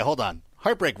Wait here. a minute, hold on.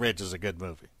 Heartbreak Ridge is a good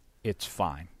movie. It's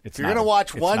fine. If you're going to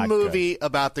watch one movie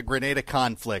about the Grenada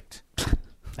conflict...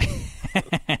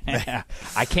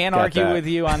 I can't argue with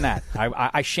you on that.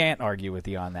 I shan't argue with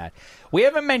you on that. We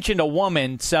haven't mentioned a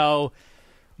woman, so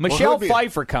Michelle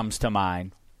Pfeiffer comes to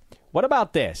mind. What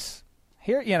about this?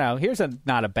 Here's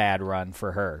not a bad run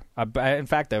for her. In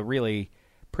fact, a really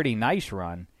pretty nice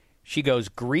run. She goes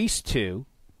Grease 2,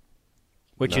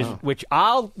 which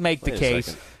I'll make the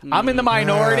case. I'm in the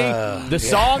minority. The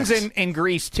songs in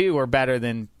Grease 2 are better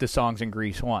than the songs in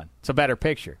Grease 1. It's a better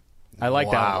picture. I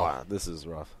like that one. Wow, this is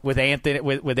rough. With Adrian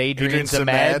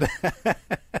Zmed.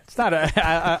 It's not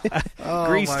a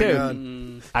Grease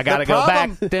 2. I got to go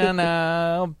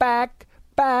back.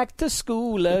 back to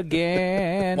school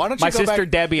again. Why don't you My go sister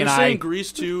back- Debbie You're and saying I.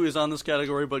 Grease 2 is on this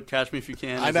category, but Catch Me If You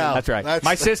Can. I isn't. know. That's right.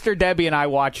 My sister Debbie and I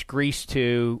watched Grease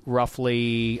 2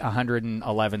 roughly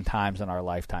 111 times in our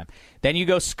lifetime. Then you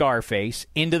go Scarface,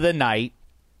 Into the Night,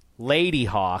 Lady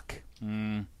Hawk,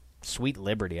 Sweet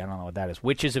Liberty. I don't know what that is.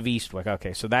 Witches of Eastwick.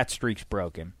 Okay, so that streak's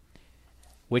broken.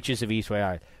 Witches of Eastwick. All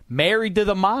right. Married to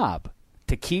the Mob,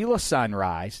 Tequila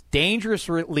Sunrise, Dangerous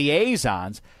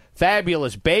Liaisons,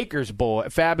 Fabulous Baker's Boy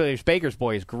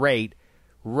is great.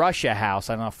 Russia House,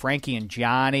 I don't know, Frankie and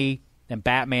Johnny, and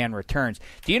Batman Returns.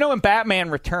 Do you know in Batman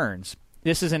Returns,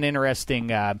 this is an interesting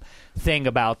thing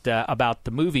about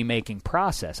the movie making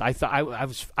process. I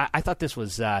thought this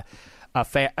was a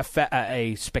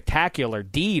spectacular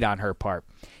deed on her part.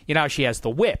 You know, she has the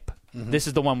whip. Mm-hmm. This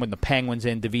is the one when the Penguin's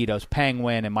in, DeVito's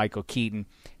Penguin, and Michael Keaton,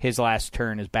 his last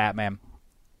turn as Batman.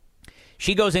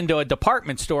 She goes into a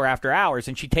department store after hours,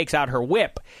 and she takes out her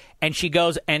whip, and she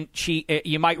goes and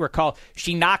you might recall,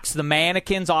 she knocks the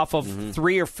mannequins off of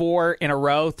 3 or 4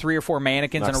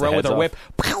 mannequins in a row with her whip,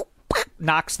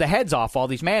 knocks the heads off all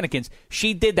these mannequins.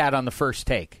 She did that on the first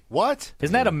take. What?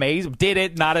 Isn't that amazing? Did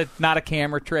it, not a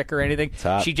camera trick or anything.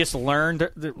 Top. She just learned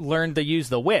to use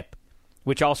the whip.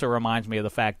 Which also reminds me of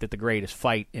the fact that the greatest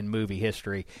fight in movie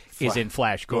history is in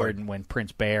Flash Gordon when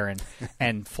Prince Bear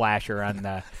and Flash are on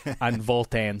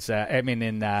Voltan's.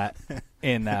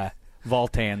 In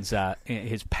Voltan's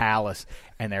his palace,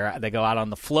 and they go out on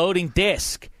the floating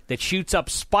disc that shoots up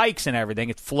spikes and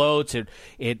everything. It floats.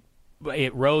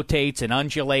 It rotates and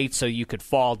undulates so you could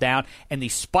fall down, and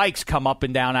these spikes come up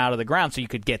and down out of the ground so you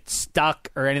could get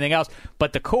stuck or anything else.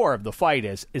 But the core of the fight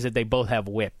is that they both have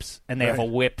whips, and they have a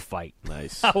whip fight.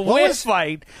 Nice. A whip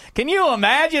fight. Can you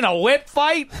imagine a whip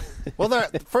fight? Well,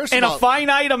 first in of all, a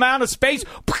finite amount of space.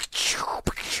 How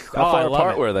far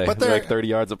apart were they? But They're they're like 30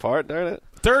 yards apart, darn it.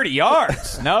 30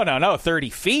 yards. No. 30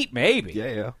 feet maybe.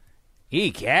 Yeah.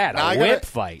 Egad, Now, a whip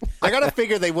fight. I gotta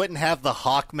figure they wouldn't have the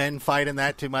Hawkmen fight in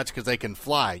that too much because they can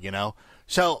fly, you know.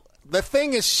 So the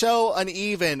thing is so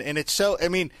uneven, and it's so. I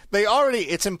mean,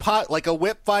 it's like a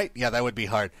whip fight. Yeah, that would be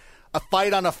hard. A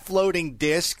fight on a floating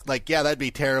disc, that'd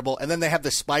be terrible. And then they have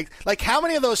the spikes. Like, how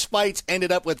many of those fights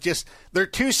ended up with just they're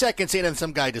 2 seconds in and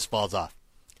some guy just falls off?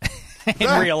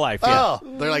 In real life, yeah.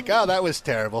 Oh, they're like, oh, that was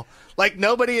terrible. Like,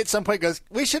 nobody at some point goes,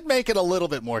 we should make it a little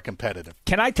bit more competitive.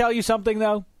 Can I tell you something,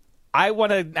 though? I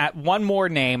want to one more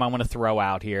name I want to throw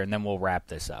out here, and then we'll wrap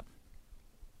this up.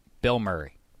 Bill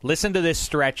Murray. Listen to this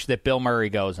stretch that Bill Murray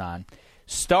goes on.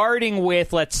 Starting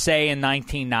with, let's say, in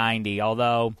 1990,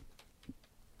 although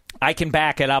I can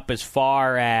back it up as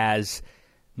far as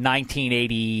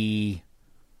 1984-ish.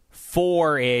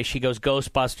 He goes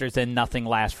Ghostbusters, then Nothing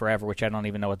Lasts Forever, which I don't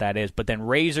even know what that is. But then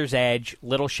Razor's Edge,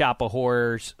 Little Shop of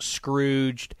Horrors,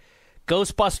 Scrooged.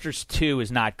 Ghostbusters 2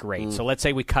 is not great, so let's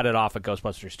say we cut it off at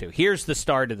Ghostbusters 2. Here's the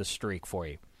start of the streak for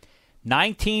you.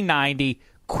 1990,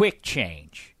 Quick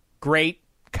Change. Great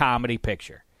comedy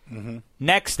picture. Mm-hmm.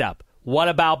 Next up, What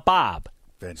About Bob?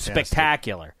 Fantastic.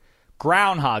 Spectacular.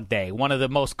 Groundhog Day, one of the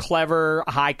most clever,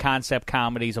 high-concept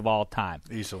comedies of all time.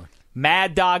 Easily.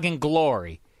 Mad Dog and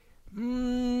Glory.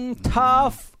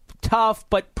 Tough,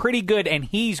 but pretty good, and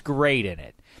he's great in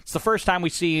it. It's the first time we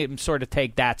see him sort of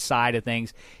take that side of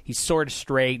things. He's sort of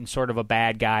straight and sort of a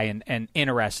bad guy and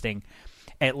interesting,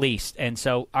 at least. And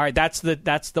so, all right, that's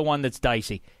the one that's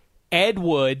dicey. Ed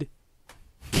Wood,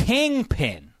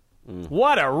 Kingpin.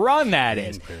 What a run that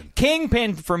is!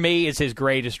 Kingpin for me is his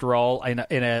greatest role in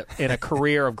a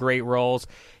career of great roles.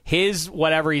 His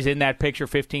whatever he's in that picture,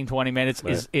 15, 20 minutes,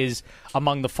 is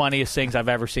among the funniest things I've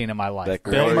ever seen in my life.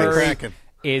 Bill Murray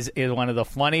is one of the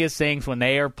funniest things when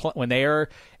they are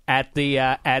at the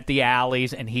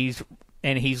alleys and he's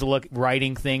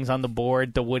writing things on the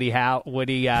board. The Woody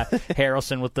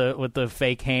Harrelson with the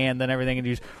fake hand and everything, and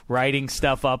he's writing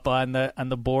stuff up on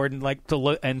the board and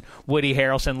and Woody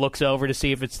Harrelson looks over to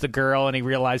see if it's the girl and he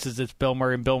realizes it's Bill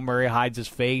Murray, and Bill Murray hides his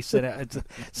face, and it's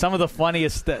some of the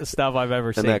funniest stuff I've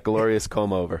ever seen. And that glorious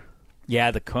comb over. Yeah,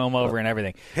 the comb over and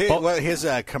everything. His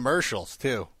commercials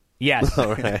too. Yes,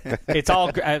 it's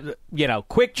all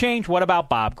Quick Change. What About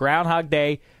Bob? Groundhog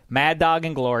Day, Mad Dog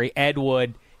and Glory, Ed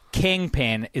Wood.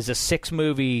 Kingpin is a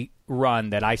 6-movie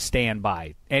run that I stand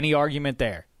by. Any argument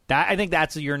there? I think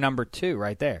that's your number 2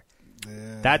 right there.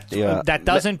 That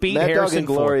doesn't beat Mad Harrison Dog and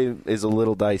Glory is a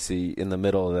little dicey in the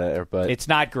middle of there, but it's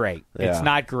not great. Yeah. It's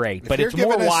not great, but it's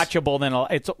more watchable than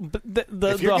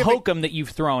the hokum that you've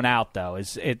thrown out. Though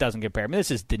it doesn't compare. I mean,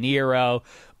 this is De Niro,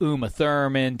 Uma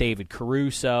Thurman, David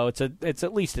Caruso. It's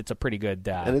at least it's a pretty good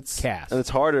cast. And it's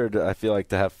harder, I feel like,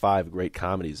 to have 5 great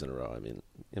comedies in a row. I mean,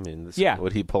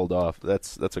 what he pulled off,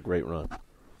 that's a great run.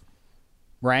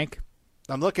 Rank?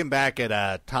 I'm looking back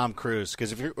at Tom Cruise,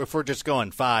 because if we're just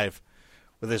going 5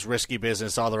 with his Risky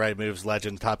Business, All the Right Moves,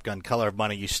 Legend, Top Gun, Color of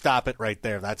Money, you stop it right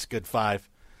there. That's good 5.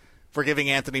 If we're giving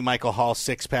Anthony Michael Hall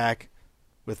 6-pack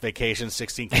with Vacation,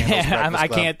 16 Candles,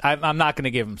 I'm not going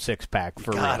to give him 6-pack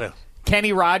for Gotta. real.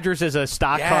 Kenny Rogers is a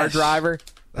stock car driver,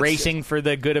 That's racing it. for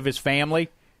the good of his family.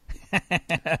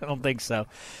 I don't think so.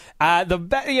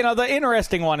 The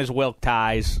interesting one is Wilk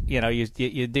Ties.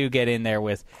 You do get in there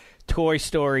with Toy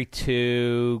Story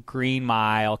 2, Green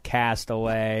Mile,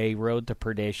 Castaway, Road to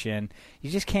Perdition.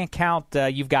 You just can't count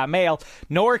You've Got Mail,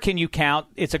 nor can you count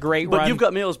It's a Great But Run. You've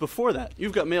Got Mail is before that.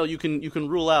 You've Got Mail. You can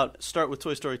rule out. Start with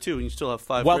Toy Story 2, and you still have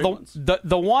 5 great ones.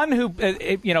 The one who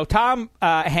Tom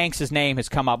Hanks's name has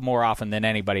come up more often than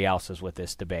anybody else's with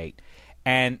this debate.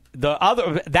 And the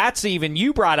other, that's even,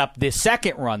 you brought up the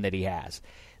second run that he has.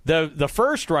 The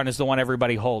first run is the one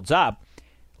everybody holds up.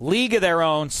 League of Their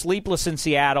Own, Sleepless in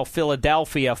Seattle,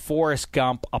 Philadelphia, Forrest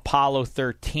Gump, Apollo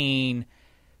 13,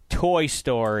 Toy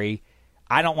Story.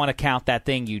 I don't want to count That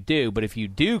Thing You Do, but if you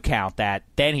do count that,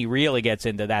 then he really gets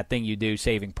into That Thing You Do,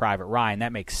 Saving Private Ryan.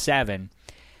 That makes 7.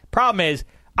 Problem is,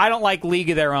 I don't like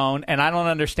League of Their Own, and I don't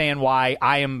understand why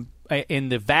I am in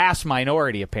the vast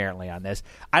minority, apparently, on this.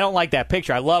 I don't like that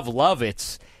picture. I love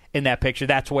Lovitz in that picture.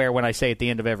 That's where, when I say at the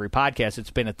end of every podcast, it's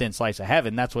been a thin slice of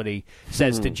heaven, that's what he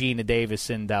says to Gina Davis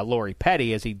and Lori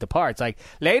Petty as he departs. Like,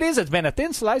 ladies, it's been a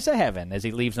thin slice of heaven, as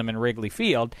he leaves them in Wrigley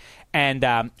Field.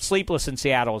 And Sleepless in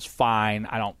Seattle is fine.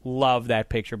 I don't love that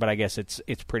picture, but I guess it's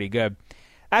pretty good.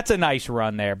 That's a nice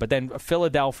run there. But then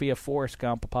Philadelphia, Forrest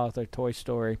Gump, Apollo 13, Toy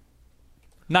Story.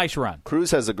 Nice run.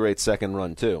 Cruise has a great second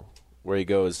run, too, where he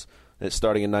goes,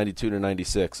 starting in 92 to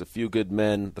 96, A Few Good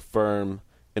Men, The Firm,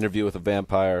 Interview with a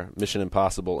Vampire, Mission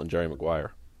Impossible, and Jerry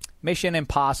Maguire. Mission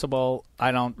Impossible,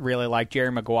 I don't really like. Jerry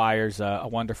Maguire's a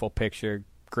wonderful picture,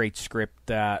 great script,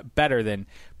 better than,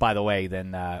 by the way,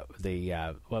 than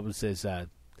what was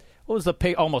the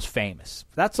pick? Almost Famous.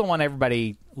 That's the one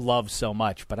everybody loves so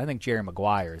much, but I think Jerry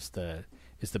Maguire is the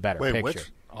better picture.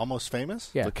 Which? Almost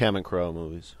Famous? Yeah. The Cameron Crowe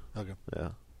movies. Okay.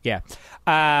 Yeah.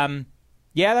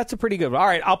 Yeah, that's a pretty good one. All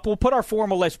right, we'll put our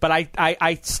formal list, but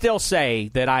I still say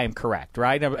that I am correct,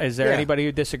 right? Is there anybody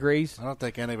who disagrees? I don't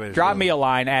think anybody's Drop me a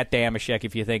line at Damashek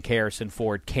if you think Harrison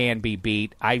Ford can be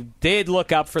beat. I did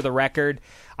look up for the record.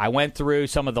 I went through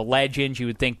some of the legends. You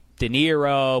would think De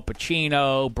Niro,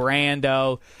 Pacino,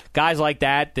 Brando, guys like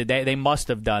that. They must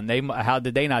have done. How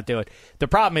did they not do it? The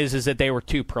problem is that they were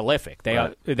too prolific. They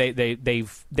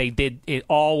did it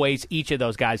always. Each of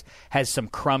those guys has some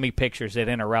crummy pictures that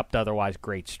interrupt otherwise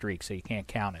great streaks, so you can't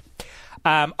count it.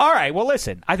 All right. Well,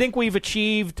 listen. I think we've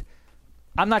achieved.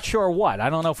 I'm not sure what. I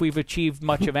don't know if we've achieved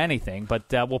much of anything, but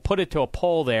we'll put it to a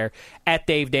poll there at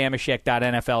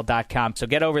davedamashek.nfl.com. So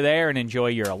get over there and enjoy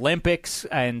your Olympics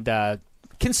and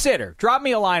consider. Drop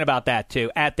me a line about that,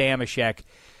 too, at Damashek.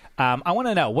 I want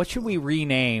to know, what should we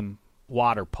rename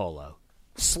water polo?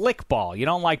 Slick ball. You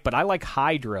don't like, but I like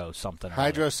hydro something.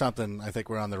 Hydro something. I think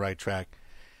we're on the right track.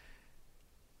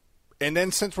 And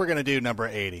then since we're going to do number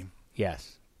 80.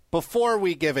 Yes. Before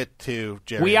we give it to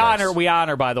Jerry We Rice.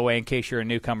 honor, by the way, in case you're a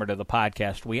newcomer to the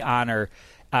podcast, we honor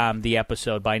the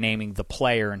episode by naming the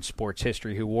player in sports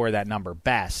history who wore that number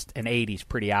best, and 80's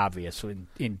pretty obvious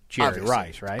in Jerry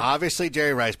Rice, right? Obviously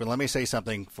Jerry Rice, but let me say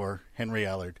something for Henry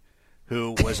Ellard,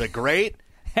 who was a great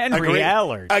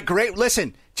Ellard.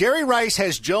 Listen, Jerry Rice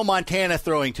has Joe Montana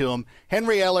throwing to him.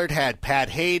 Henry Ellard had Pat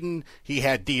Hayden. He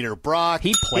had Dieter Brock.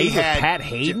 He played with Pat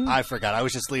Hayden? I forgot. I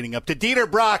was just leading up to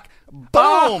Dieter Brock.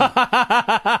 Boom!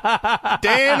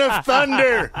 Dan of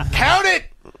Thunder. Count it!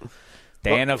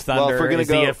 Dan of Thunder is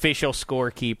the official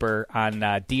scorekeeper on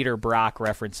Dieter Brock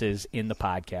references in the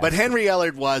podcast. But Henry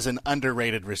Ellard was an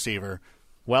underrated receiver.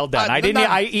 Well done.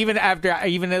 Even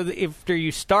after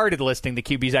you started listing the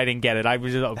QBs, I didn't get it. I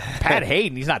was Pat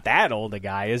Hayden. He's not that old a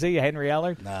guy, is he? Henry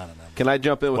Ellard? No. Can I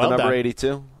jump in with the number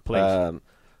 82? Please.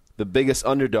 The biggest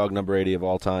underdog number 80 of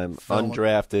all time,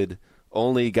 undrafted,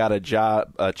 only got a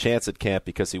chance at camp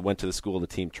because he went to the school the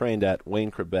team trained at.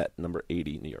 Wayne Corbett, number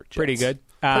 80, New York Jets. Pretty good.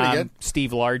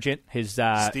 Steve Largent, his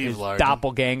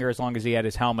doppelganger, as long as he had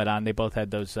his helmet on. They both had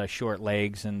those short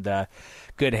legs and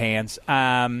good hands.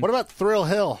 What about Thrill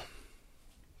Hill?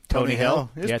 Tony Hill?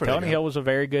 Yeah, Tony Hill was a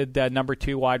very good number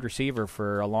 2 wide receiver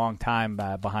for a long time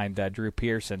behind Drew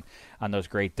Pearson on those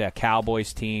great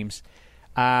Cowboys teams.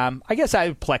 I guess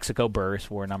Plexico Burress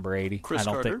wore number 80. I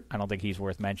don't think he's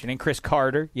worth mentioning. Chris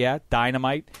Carter,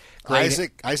 dynamite.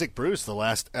 Great. Isaac Bruce, the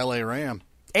last L.A. Ram.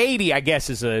 80, I guess,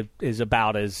 is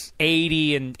about as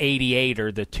 80 and 88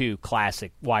 are the two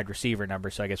classic wide receiver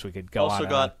numbers. So I guess we could go on. Also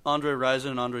got Andre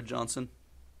Rison and Andre Johnson.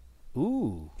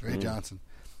 Ooh, Andre Johnson.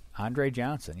 Andre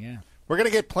Johnson, yeah. We're going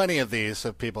to get plenty of these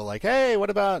of people like, hey, what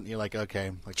about? And you're like,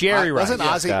 okay. Like, Jerry Rice. Wasn't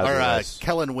Ozzie Ozzie or Rice.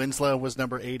 Kellen Winslow was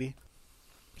number 80?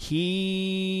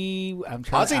 I'm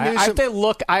trying. I have to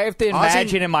look. I have to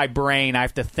imagine in my brain. I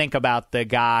have to think about the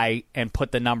guy and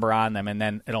put the number on them, and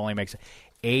then it only makes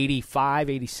 85,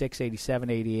 86, 87,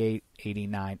 88,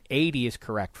 89. 80 is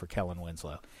correct for Kellen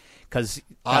Winslow. Because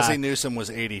Ozzie Newsome was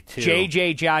 82.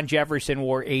 J.J. John Jefferson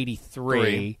wore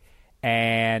 83.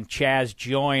 And Chaz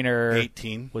Joyner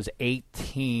 18. was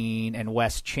 18. And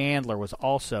Wes Chandler was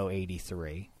also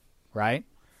 83. Right?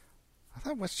 I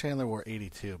thought Wes Chandler wore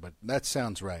 82, but that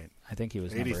sounds right. I think he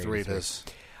was 83 83. does.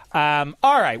 All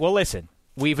right. Well, listen.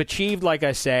 We've achieved, like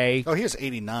I say. Oh, he was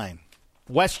 89.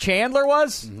 Wes Chandler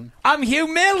was? Mm-hmm. I'm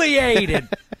humiliated.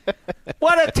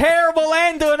 What a terrible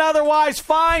end to an otherwise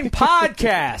fine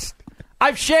podcast.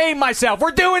 I've shamed myself.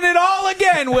 We're doing it all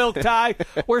again, Wilk Ty.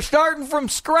 We're starting from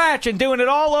scratch and doing it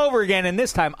all over again. And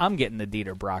this time, I'm getting the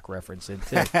Dieter Brock reference in,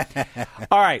 too.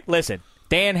 All right, listen.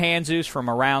 Dan Hanzus from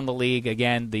Around the League,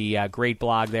 again, the great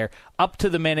blog there.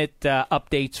 Up-to-the-minute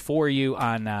updates for you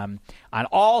on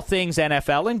all things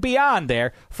NFL and beyond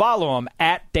there. Follow him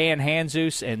at Dan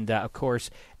Hanzus and, of course,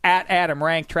 at Adam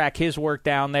Ranktrack, his work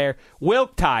down there.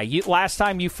 Wilk Ty, last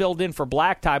time you filled in for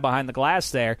Black Tie behind the glass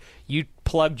there, you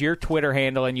plugged your Twitter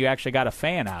handle and you actually got a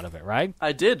fan out of it, right?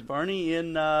 I did. Barney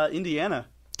in Indiana.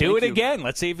 Do Thank it you. again.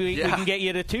 Let's see if we can get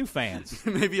you to 2 fans.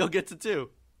 Maybe you'll get to 2.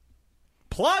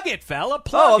 Plug it, fella.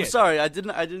 Plug it. I'm sorry. I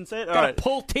didn't say it. All Gotta right.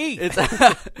 pull teeth. It's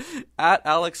at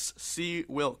Alex C.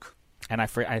 Wilk. And I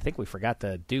think we forgot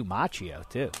to do Machio,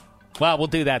 too. Well, we'll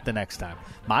do that the next time.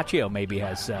 Machio maybe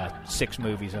has 6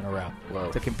 movies in a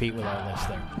row to compete with our list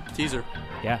there. Teaser.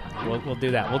 Yeah, we'll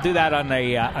do that. We'll do that on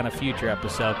a future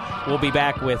episode. We'll be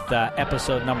back with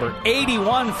episode number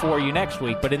 81 for you next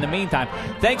week. But in the meantime,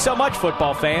 thanks so much,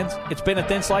 football fans. It's been a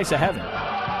thin slice of heaven.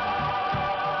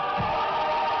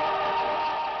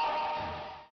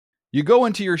 You go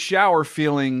into your shower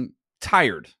feeling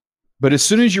tired, but as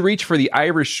soon as you reach for the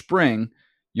Irish Spring,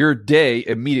 your day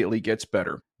immediately gets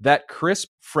better. That crisp,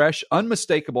 fresh,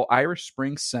 unmistakable Irish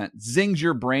Spring scent zings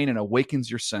your brain and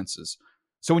awakens your senses.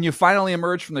 So when you finally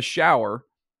emerge from the shower,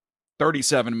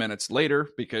 37 minutes later,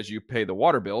 because you pay the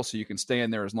water bill so you can stay in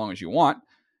there as long as you want,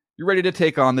 you're ready to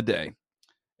take on the day.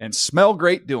 And smell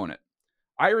great doing it.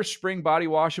 Irish Spring Body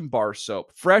Wash and Bar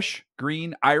Soap. Fresh,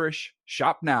 green, Irish.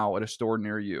 Shop now at a store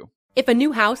near you. If a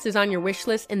new house is on your wish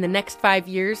list in the next 5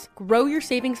 years, grow your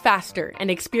savings faster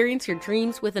and experience your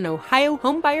dreams with an Ohio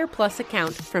Homebuyer Plus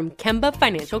account from Kemba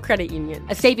Financial Credit Union.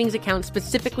 A savings account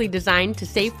specifically designed to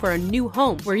save for a new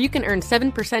home where you can earn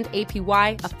 7%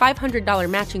 APY, a $500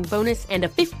 matching bonus, and a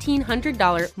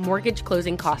 $1,500 mortgage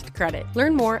closing cost credit.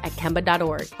 Learn more at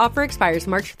Kemba.org. Offer expires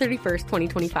March 31st,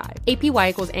 2025. APY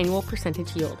equals annual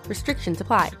percentage yield. Restrictions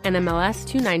apply. NMLS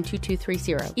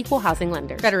 292230. Equal housing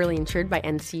lender. Federally insured by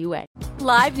NCUA.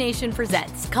 Live Nation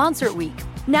presents Concert Week.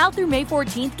 Now through May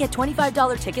 14th, get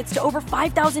 $25 tickets to over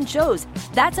 5,000 shows.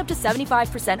 That's up to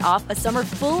 75% off a summer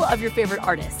full of your favorite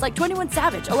artists like 21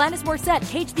 Savage, Alanis Morissette,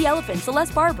 Cage the Elephant,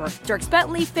 Celeste Barber, Dierks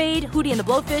Bentley, Fade, Hootie and the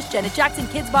Blowfish, Janet Jackson,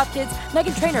 Kids Bop Kids,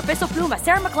 Meghan Trainor, Peso Pluma,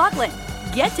 Sarah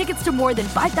McLachlan. Get tickets to more than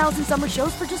 5,000 summer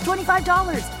shows for just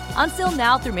 $25. Until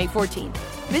now through May 14th.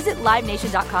 Visit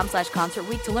LiveNation.com/Concert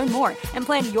Week to learn more and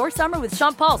plan your summer with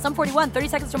Sean Paul, Sum 41, 30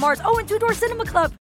 Seconds to Mars, and Two Door Cinema Club.